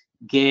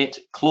get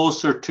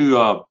closer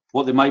to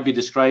what they might be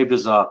described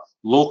as a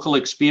local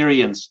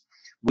experience,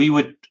 we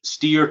would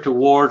steer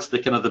towards the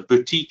kind of the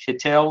boutique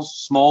hotels,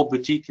 small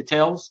boutique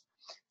hotels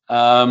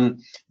that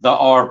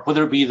are,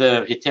 whether it be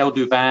the Hotel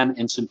du Vin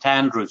in St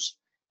Andrews,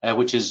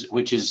 which is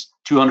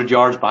 200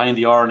 yards behind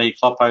the R&A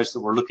clubhouse that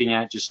we're looking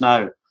at just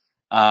now,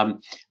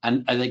 and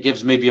it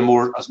gives maybe a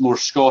more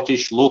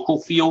Scottish local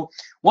feel.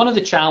 One of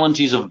the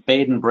challenges of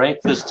bed and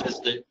breakfast is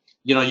that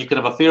you can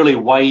have a fairly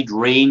wide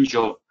range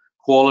of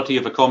quality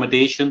of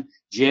accommodation.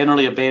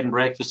 Generally, a bed and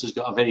breakfast has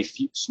got a very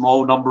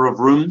small number of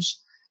rooms,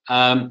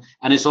 and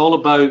it's all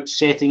about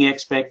setting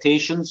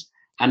expectations.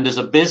 And as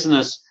a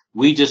business,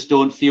 we just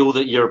don't feel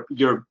that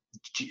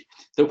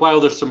that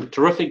while there's some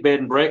terrific bed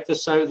and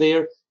breakfasts out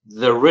there,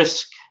 the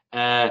risk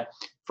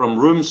from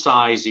room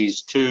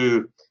sizes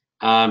to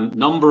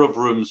number of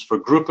rooms for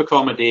group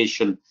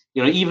accommodation,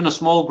 even a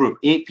small group,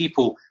 8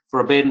 people for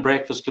a bed and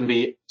breakfast can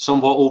be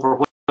somewhat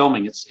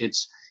overwhelming.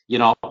 It's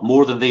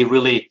more than they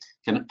really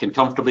can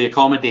comfortably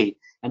accommodate.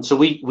 And so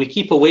we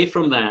keep away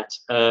from that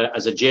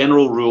as a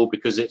general rule,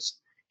 because it's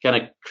kind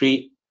of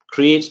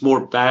creates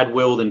more bad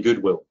will than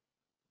goodwill.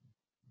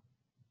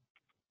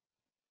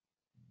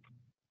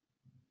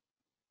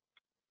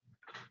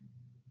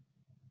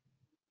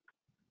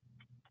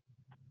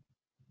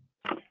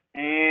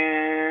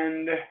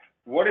 And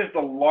what is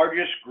the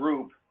largest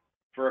group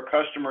for a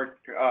customer?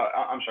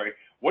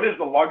 What is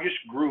the largest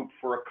group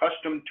for a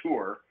custom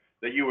tour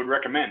that you would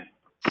recommend?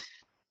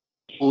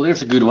 Well,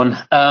 there's a good one.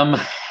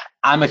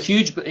 I'm a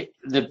huge.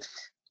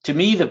 To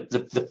me,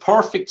 the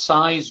perfect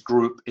size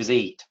group is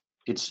 8.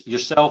 It's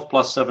yourself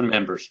plus 7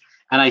 members,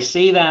 and I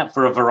say that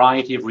for a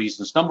variety of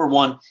reasons. Number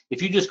one,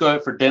 if you just go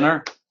out for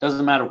dinner,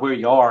 doesn't matter where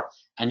you are,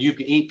 and you've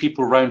got 8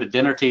 people around a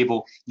dinner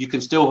table, you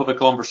can still have a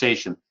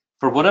conversation.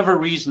 For whatever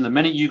reason, the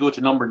minute you go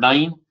to number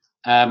 9,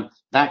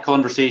 that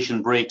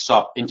conversation breaks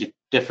up into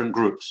different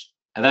groups,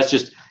 and that's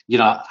just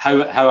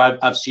how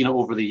I've seen it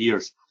over the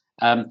years.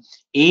 8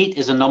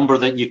 is a number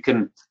that you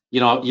can,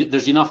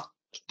 there's enough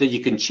that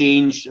you can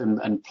change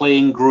and play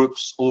in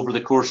groups over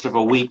the course of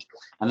a week,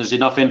 and there's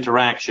enough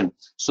interaction.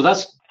 So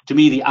that's, to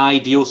me, the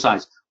ideal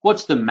size.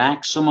 What's the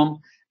maximum?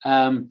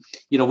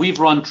 We've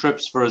run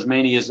trips for as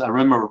many as, I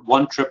remember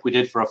one trip we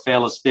did for a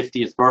fella's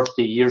 50th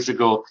birthday years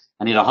ago,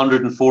 and he had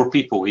 104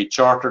 people. He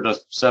chartered a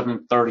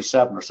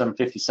 737 or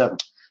 757.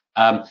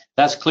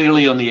 That's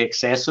clearly on the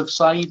excessive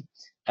side,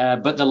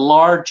 but the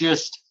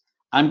largest,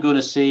 I'm going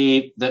to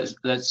say,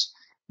 that's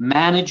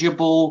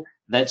manageable,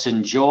 that's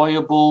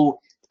enjoyable,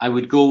 I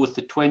would go with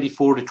the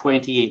 24 to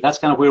 28. That's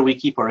kind of where we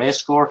keep our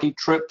escorted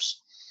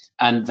trips,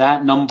 and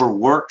that number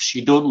works.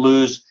 You don't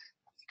lose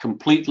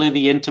completely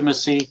the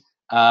intimacy.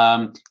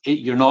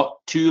 You're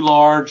not too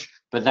large,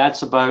 but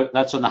that's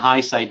on the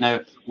high side. Now,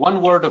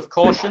 one word of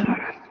caution: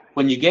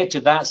 when you get to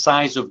that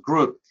size of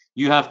group,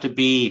 you have to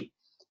be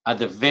at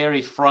the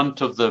very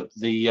front of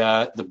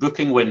the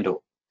booking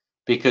window,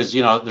 because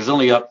there's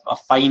only a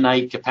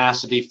finite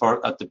capacity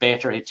at the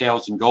better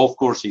hotels and golf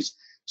courses.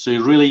 So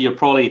really, you're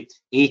probably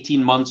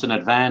 18 months in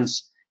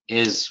advance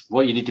is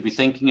what you need to be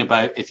thinking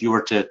about if you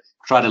were to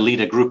try to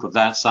lead a group of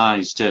that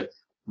size to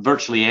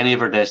virtually any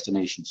of our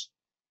destinations.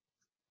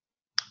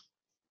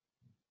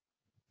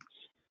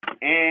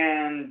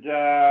 And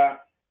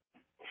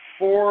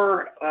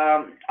for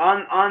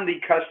on the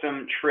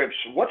custom trips,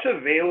 what's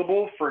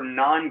available for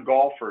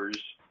non-golfers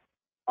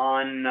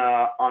on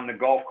the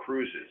Gulf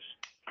cruises?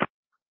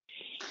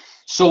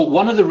 So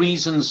one of the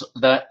reasons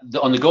that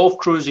on the Gulf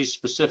cruises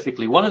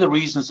specifically, one of the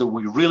reasons that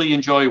we really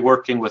enjoy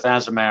working with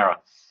Azamara,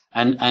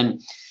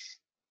 and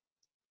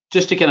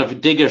just to kind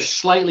of dig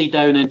slightly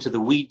down into the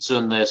weeds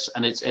on this,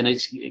 and it's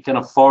kind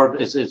of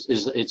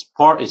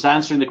it's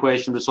answering the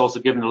question, but it's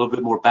also giving a little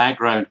bit more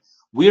background.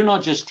 We're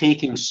not just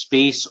taking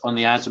space on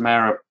the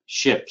Azamara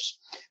ships.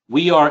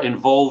 We are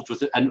involved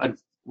with it, and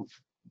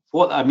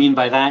what I mean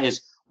by that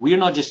is we're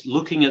not just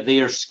looking at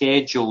their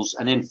schedules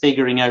and then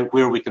figuring out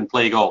where we can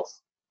play golf.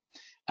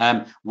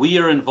 We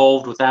are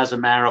involved with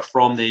Azamara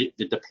from the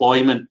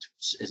deployment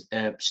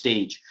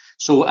stage.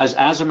 So as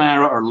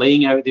Azamara are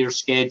laying out their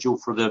schedule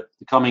for the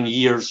coming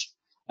years,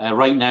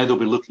 right now they'll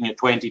be looking at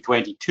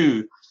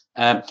 2022,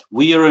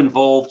 we are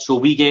involved, so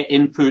we get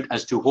input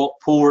as to what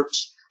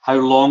ports, how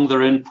long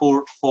they're in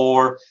port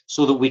for,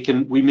 so that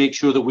we make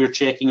sure that we're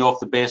checking off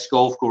the best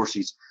golf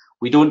courses.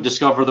 We don't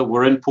discover that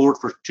we're in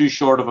port for too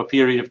short of a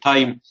period of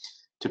time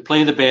to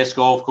play the best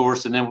golf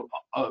course, and then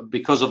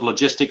because of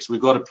logistics,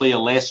 we've got to play a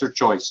lesser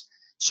choice.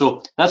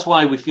 So that's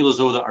why we feel as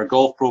though that our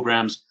golf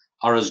programs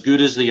are as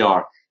good as they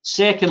are.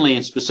 Secondly,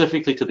 and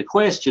specifically to the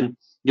question,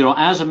 you know,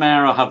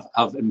 Azamara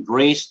have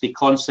embraced the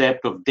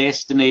concept of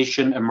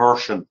destination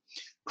immersion.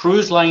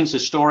 Cruise lines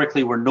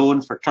historically were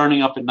known for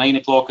turning up at 9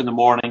 o'clock in the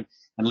morning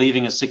and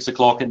leaving at 6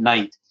 o'clock at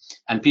night,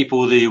 and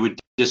they would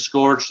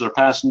disgorge their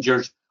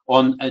passengers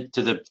on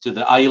to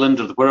the island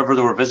or wherever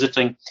they were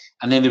visiting,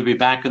 and then they'd be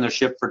back on their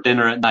ship for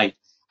dinner at night.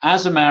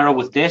 Azamara,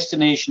 with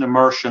destination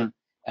immersion,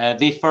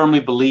 they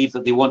firmly believe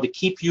that they want to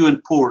keep you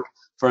in port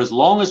for as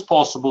long as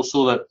possible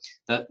so that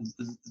the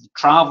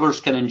travelers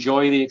can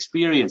enjoy the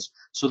experience.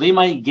 So they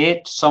might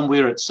get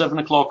somewhere at 7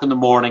 o'clock in the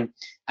morning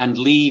and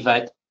leave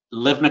at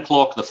 11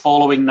 o'clock the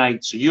following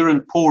night. So you're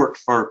in port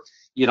for,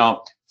 you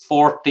know,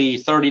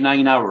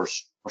 39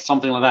 hours or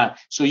something like that.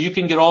 So you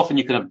can get off and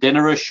you can have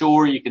dinner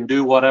ashore, you can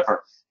do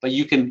whatever, but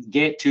you can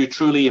get to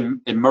truly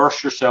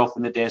immerse yourself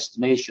in the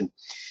destination.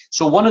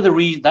 So one of the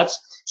reasons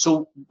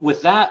so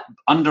with that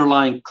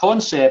underlying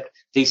concept,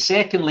 they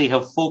secondly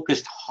have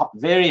focused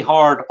very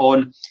hard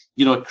on,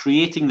 you know,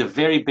 creating the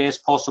very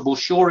best possible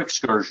shore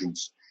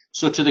excursions.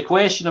 So to the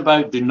question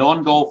about do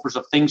non-golfers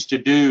have things to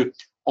do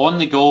on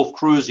the golf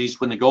cruises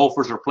when the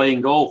golfers are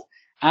playing golf,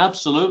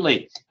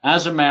 absolutely.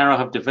 Azamara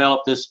have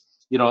developed this,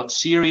 you know,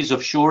 series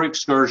of shore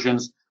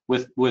excursions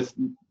with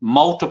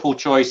multiple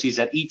choices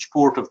at each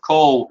port of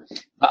call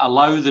that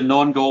allow the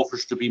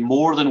non-golfers to be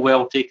more than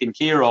well taken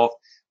care of.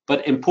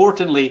 But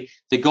importantly,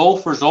 the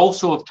golfers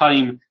also have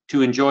time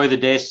to enjoy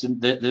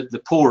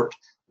the port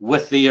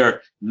with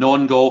their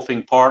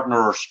non-golfing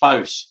partner or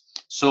spouse.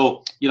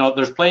 So, you know,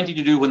 there's plenty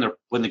to do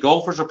when the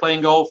golfers are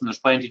playing golf, and there's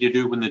plenty to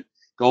do when the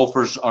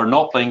golfers are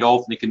not playing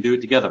golf, and they can do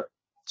it together.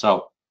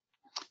 So,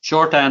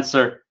 short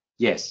answer,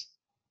 yes.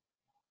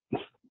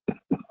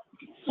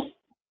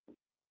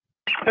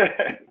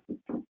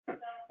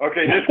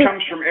 Okay, this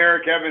comes from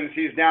Eric Evans.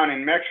 He's down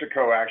in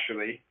Mexico,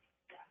 actually.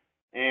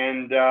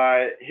 And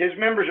his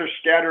members are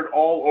scattered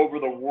all over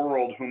the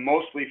world who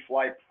mostly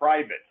fly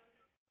private.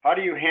 How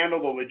do you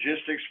handle the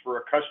logistics for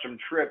a custom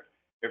trip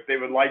if they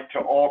would like to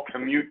all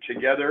commute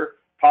together,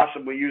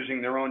 possibly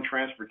using their own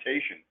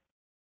transportation?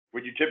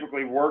 Would you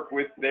typically work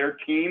with their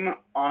team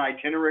on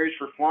itineraries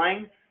for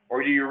flying,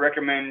 or do you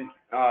recommend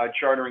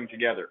chartering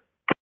together?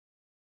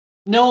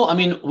 No, I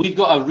mean, we've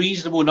got a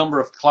reasonable number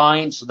of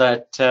clients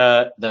that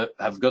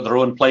have got their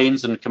own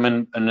planes and come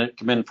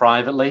in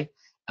privately.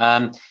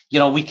 You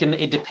know,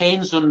 it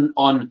depends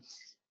on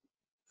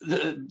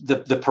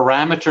the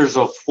parameters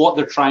of what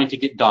they're trying to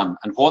get done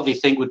and what they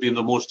think would be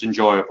the most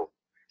enjoyable.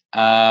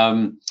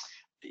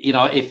 You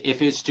know,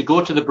 if it's to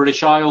go to the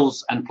British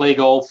Isles and play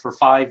golf for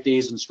 5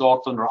 days in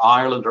Scotland or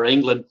Ireland or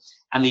England,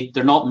 and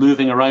they're not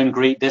moving around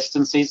great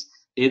distances,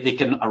 they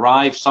can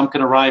arrive, some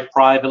can arrive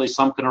privately,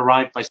 some can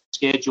arrive by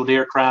scheduled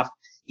aircraft,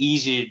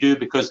 easy to do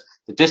because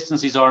the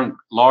distances aren't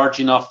large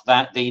enough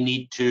that they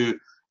need to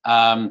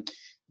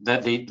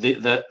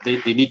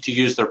they need to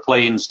use their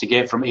planes to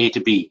get from A to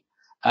B.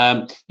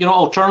 You know,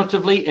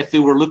 alternatively, if they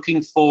were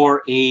looking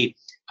for a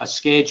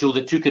schedule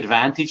that took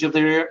advantage of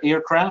their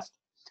aircraft,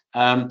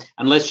 and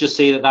let's just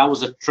say that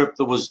was a trip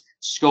that was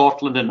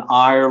Scotland and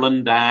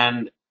Ireland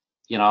and,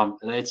 you know,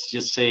 let's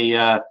just say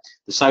the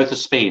south of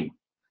Spain.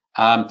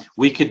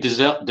 We could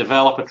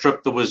develop a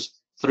trip that was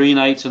 3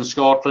 nights in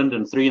Scotland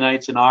and 3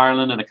 nights in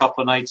Ireland and a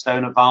couple of nights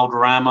down at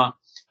Valderrama,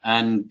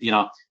 and, you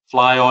know,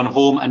 fly on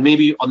home, and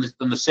maybe on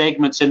the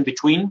segments in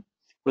between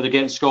where they're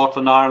getting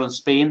Scotland, Ireland,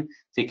 Spain,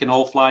 they can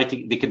all fly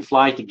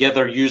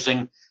together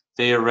using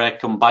their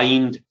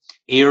combined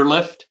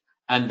airlift.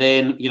 And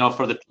then, you know,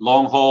 for the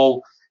long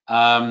haul,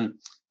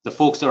 the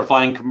folks that are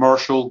flying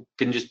commercial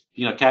can just,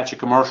 you know, catch a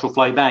commercial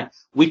flight back.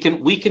 We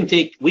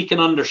can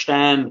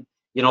understand,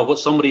 you know, what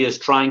somebody is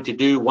trying to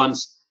do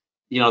once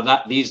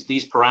that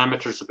these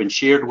parameters have been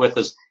shared with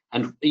us.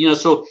 And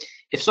so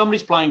if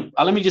somebody's flying,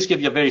 let me just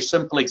give you a very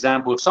simple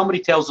example. If somebody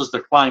tells us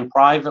they're flying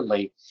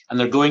privately and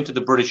they're going to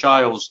the British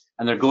Isles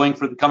and they're coming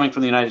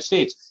from the United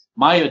States,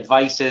 my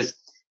advice is,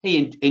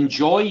 hey,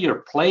 enjoy your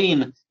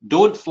plane.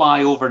 Don't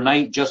fly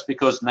overnight just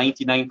because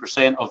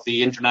 99% of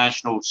the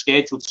international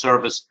scheduled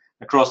service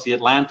across the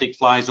Atlantic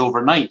flies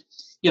overnight.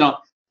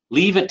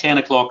 Leave at 10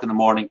 o'clock in the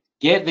morning,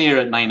 get there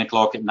at 9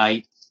 o'clock at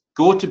night,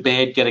 go to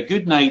bed, get a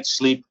good night's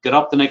sleep, get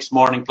up the next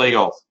morning, play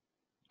golf,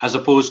 as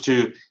opposed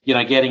to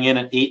getting in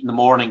at 8 in the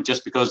morning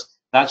just because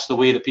that's the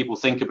way that people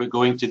think about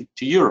going to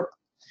Europe.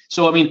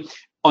 So I mean,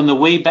 on the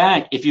way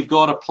back, if you've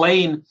got a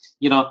plane,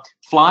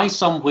 fly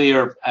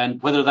somewhere, and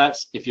whether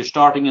that's, if you're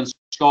starting in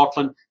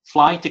Scotland,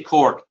 fly to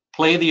Cork,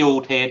 play the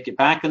Old Head, get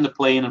back in the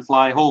plane and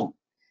fly home.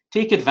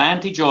 Take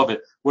advantage of it.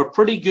 We're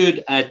pretty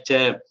good at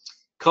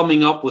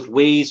coming up with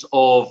ways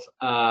of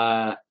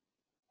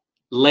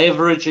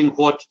leveraging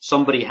what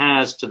somebody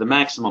has to the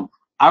maximum.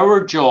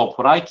 Our job,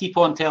 what I keep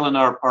on telling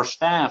our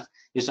staff,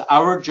 is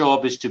our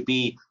job is to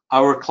be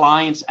our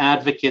clients'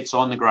 advocates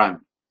on the ground.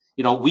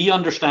 We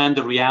understand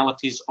the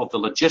realities of the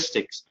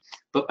logistics,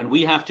 and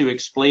we have to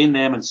explain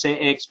them and set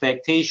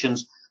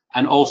expectations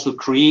and also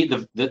create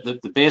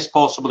the best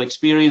possible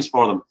experience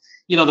for them.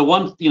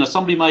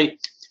 Somebody might,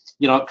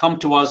 come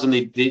to us and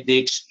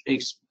they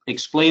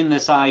explain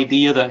this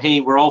idea that,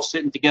 hey, we're all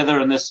sitting together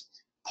in this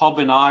pub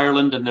in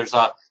Ireland and there's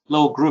a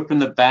little group in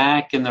the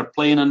back and they're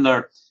playing on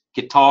their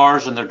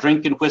guitars and they're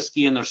drinking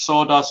whiskey and there's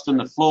sawdust on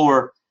the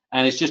floor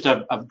and it's just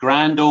a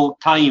grand old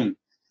time.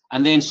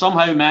 And then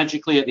somehow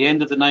magically at the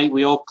end of the night,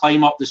 we all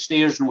climb up the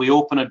stairs and we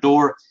open a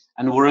door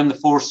and we're in the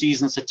Four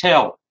Seasons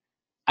Hotel.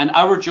 And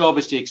our job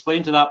is to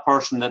explain to that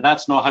person that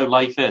that's not how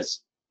life is.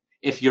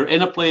 If you're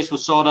in a place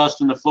with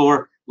sawdust on the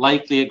floor,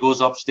 likely it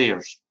goes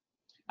upstairs.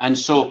 And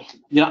so,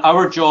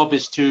 our job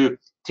is to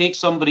take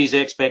somebody's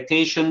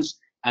expectations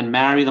and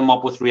marry them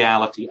up with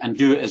reality and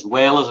do it as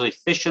well as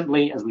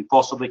efficiently as we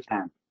possibly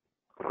can.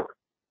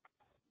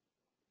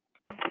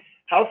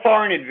 How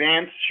far in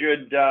advance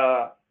should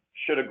a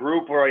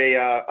group or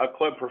a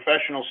club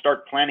professional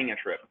start planning a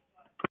trip?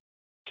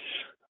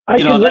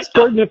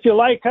 Gordon, if you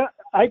like,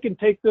 I can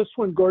take this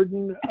one,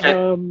 Gordon.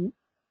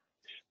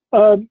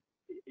 Okay.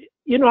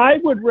 I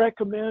would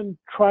recommend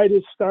try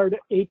to start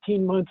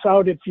 18 months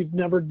out if you've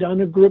never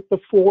done a group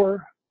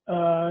before,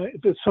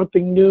 if it's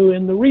something new.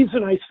 And the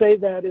reason I say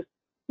that is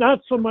not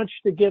so much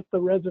to get the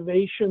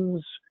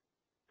reservations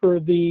for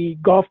the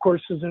golf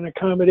courses and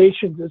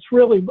accommodations. It's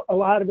really, a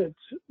lot of it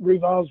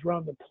revolves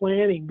around the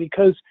planning,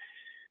 because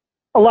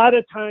a lot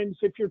of times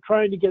if you're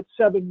trying to get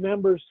 7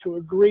 members to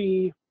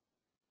agree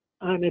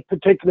on a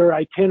particular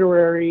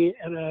itinerary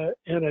and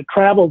a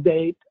travel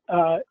date,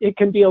 it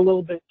can be a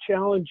little bit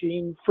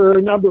challenging for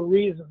a number of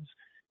reasons.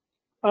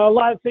 A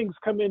lot of things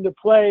come into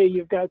play.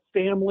 You've got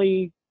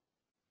family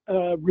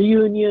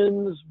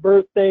reunions,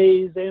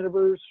 birthdays,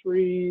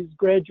 anniversaries,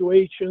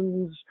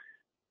 graduations.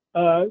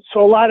 So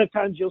a lot of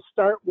times you'll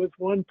start with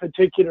one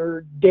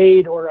particular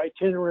date or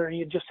itinerary.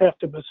 You just have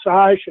to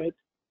massage it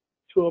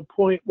to a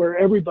point where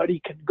everybody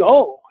can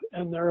go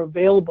and they're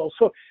available.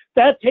 So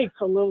that takes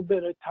a little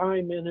bit of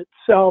time in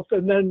itself.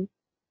 And then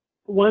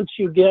once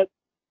you get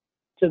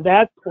to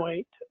that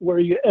point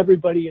where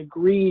everybody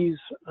agrees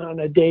on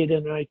a date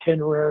and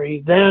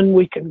itinerary, then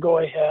we can go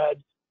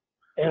ahead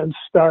and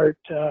start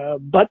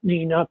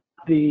buttoning up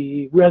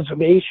the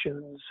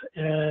reservations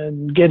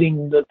and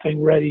getting the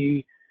thing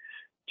ready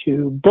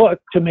to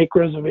book, to make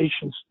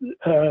reservations,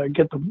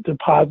 get the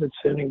deposits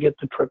in and get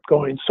the trip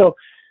going. So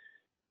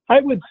I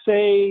would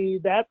say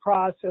that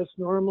process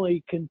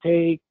normally can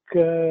take,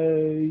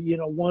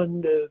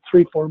 1 to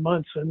 3, 4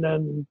 months. And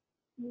then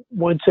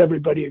once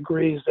everybody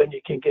agrees, then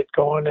you can get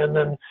going. And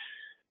then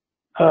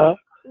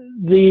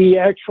the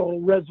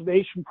actual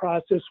reservation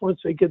process, once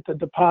they get the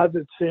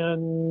deposits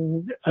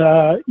in,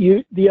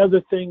 the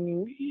other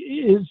thing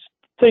is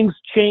things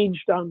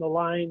change down the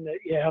line that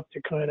you have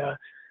to kind of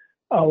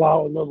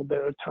allow a little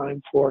bit of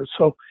time for.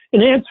 So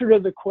in answer to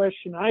the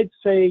question, I'd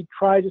say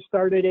try to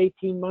start at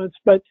 18 months.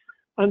 But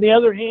on the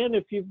other hand,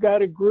 if you've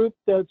got a group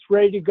that's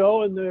ready to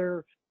go and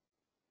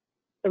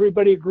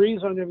everybody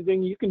agrees on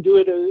everything, you can do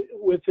it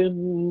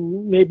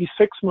within maybe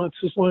 6 months,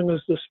 as long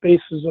as the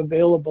space is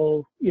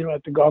available,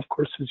 at the golf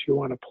courses you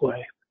want to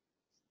play.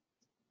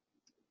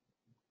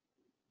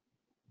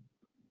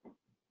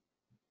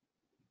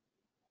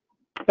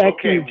 Back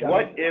to you, John.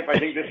 What if, I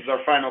think this is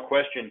our final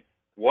question,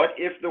 what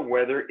if the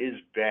weather is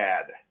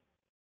bad?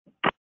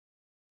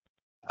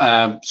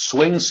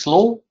 Swing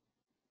slow.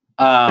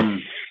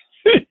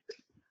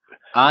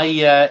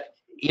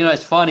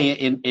 It's funny,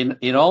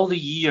 in all the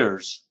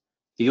years,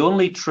 the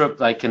only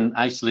trip I can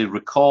actually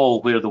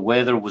recall where the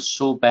weather was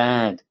so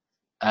bad,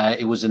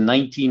 it was in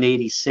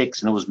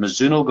 1986, and it was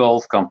Mizuno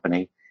Golf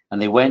Company,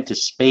 and they went to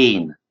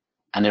Spain,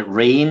 and it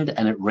rained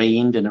and it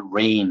rained and it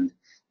rained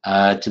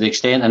to the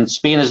extent, and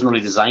Spain isn't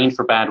really designed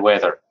for bad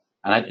weather,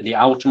 and they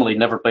ultimately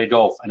never played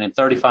golf. And in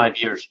 35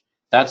 years,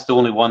 that's the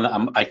only one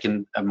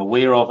that I'm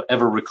aware of,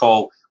 ever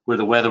recall, where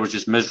the weather was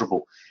just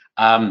miserable.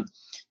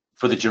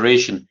 for the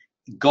duration.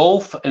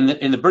 Golf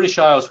in the British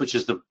Isles, which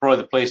is probably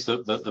the place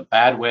that the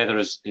bad weather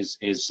is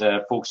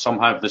folks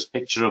somehow have this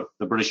picture of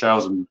the British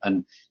Isles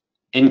and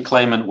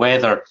inclement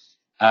weather.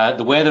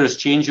 The weather is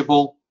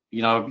changeable.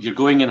 You know, you're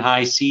going in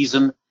high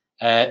season.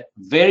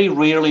 Very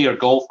rarely are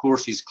golf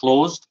courses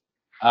closed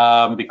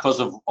because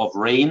of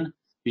rain,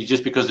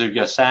 just because they've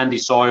got sandy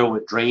soil,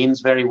 it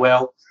drains very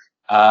well.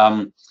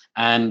 You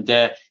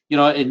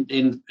know,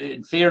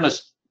 in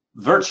fairness,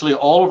 virtually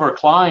all of our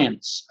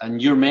clients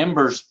and your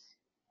members,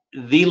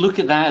 they look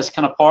at that as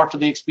kind of part of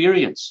the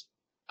experience.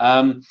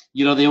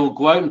 You know, they will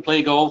go out and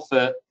play golf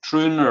at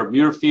Troon or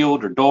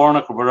Muirfield or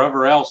Dornoch or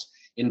wherever else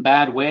in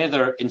bad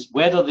weather, in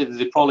weather that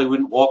they probably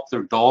wouldn't walk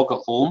their dog at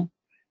home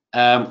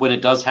when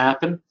it does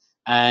happen.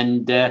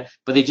 But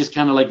they just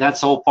kind of like,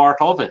 that's all part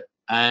of it.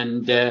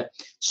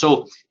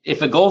 So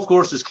if a golf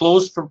course is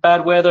closed for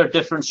bad weather,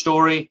 different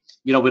story.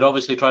 You know, we'd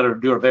obviously try to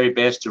do our very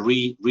best to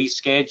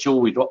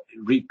reschedule.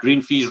 We'd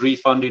green fees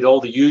refunded,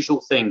 all the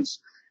usual things.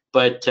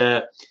 But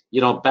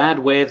you know, bad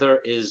weather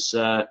is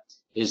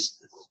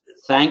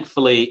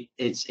thankfully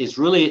it's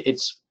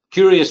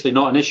curiously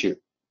not an issue,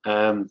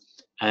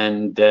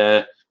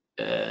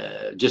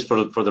 just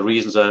for the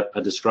reasons I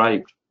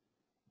described.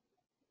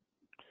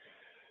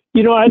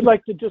 You know, I'd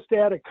like to just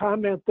add a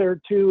comment there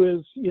too.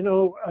 Is, you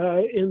know,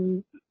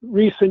 in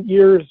recent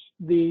years,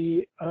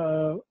 the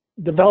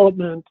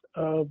development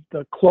of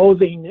the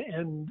clothing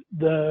and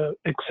the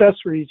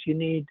accessories you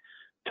need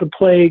to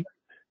play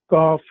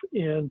golf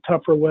in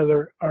tougher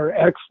weather are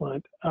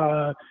excellent.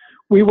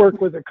 We work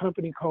with a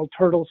company called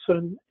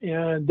Turtleson,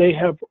 and they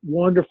have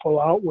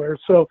wonderful outwear.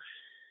 So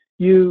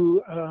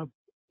you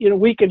know,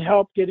 we can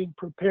help getting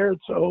prepared.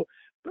 So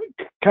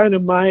kind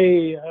of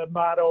my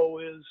motto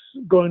is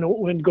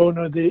when going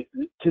to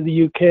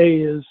the UK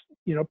is,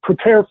 you know,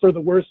 prepare for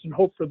the worst and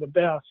hope for the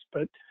best.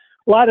 But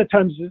a lot of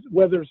times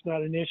weather's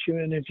not an issue,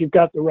 and if you've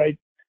got the right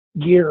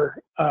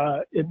gear,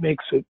 it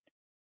makes it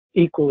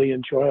equally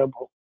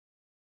enjoyable.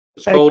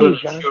 It's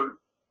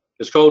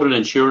called an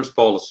insurance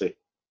policy.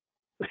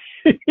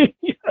 Yeah.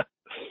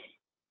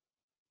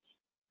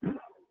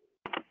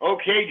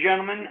 Okay,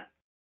 gentlemen.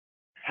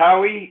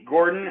 Howie,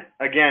 Gordon,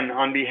 again,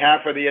 on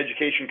behalf of the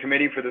Education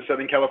Committee for the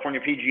Southern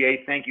California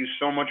PGA, thank you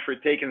so much for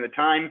taking the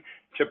time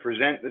to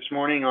present this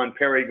morning on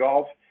Perry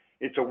Golf.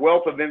 It's a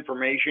wealth of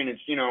information.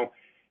 It's, you know,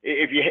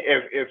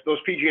 if those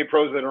PGA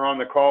pros that are on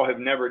the call have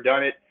never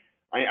done it,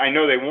 I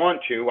know they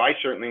want to. I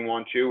certainly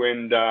want to.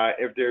 And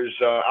if there's,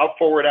 I'll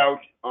forward out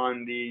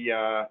on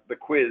the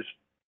quiz.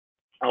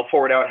 I'll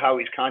forward out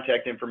Howie's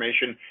contact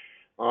information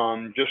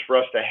just for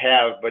us to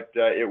have. But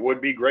it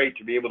would be great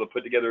to be able to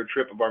put together a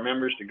trip of our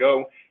members to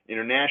go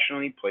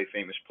internationally, play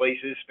famous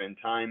places, spend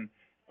time,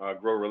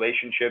 grow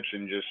relationships,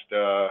 and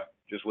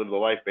just live the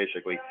life,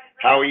 basically.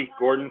 Howie,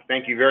 Gordon,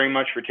 thank you very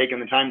much for taking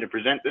the time to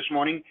present this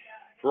morning.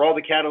 For all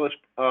the Catalyst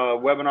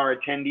webinar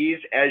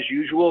attendees, as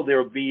usual,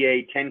 there will be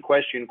a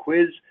 10-question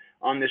quiz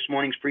on this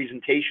morning's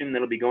presentation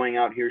that'll be going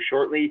out here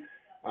shortly,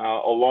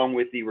 along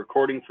with the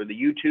recording for the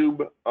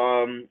YouTube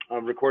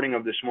recording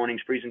of this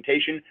morning's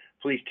presentation.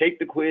 Please take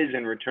the quiz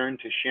and return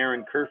to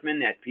Sharon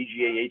Curfman at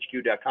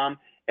pgahq.com.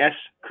 S.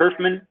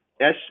 Curfman,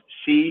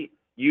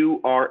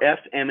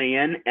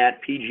 SCURFMAN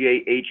at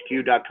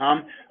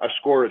pgahq.com. A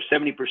score of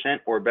 70%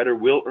 or better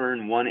will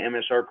earn 1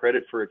 MSR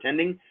credit for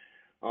attending.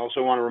 I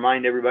also want to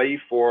remind everybody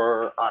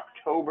for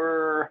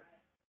October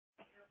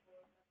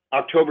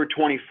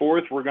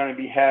 24th, we're going to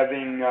be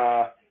having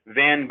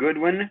Van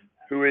Goodwin,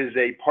 who is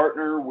a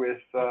partner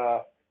with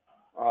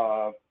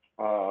Lytle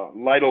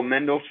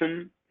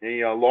Mendelson,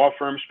 a law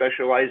firm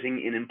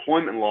specializing in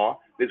employment law,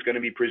 that's going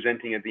to be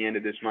presenting at the end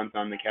of this month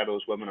on the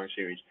Catalyst webinar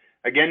series.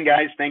 Again,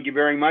 guys, thank you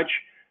very much.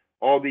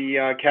 All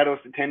the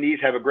Catalyst attendees,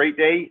 have a great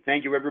day.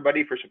 Thank you,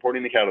 everybody, for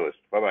supporting the Catalyst.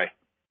 Bye-bye.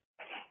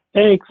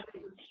 Thanks.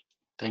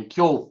 Thank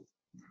you.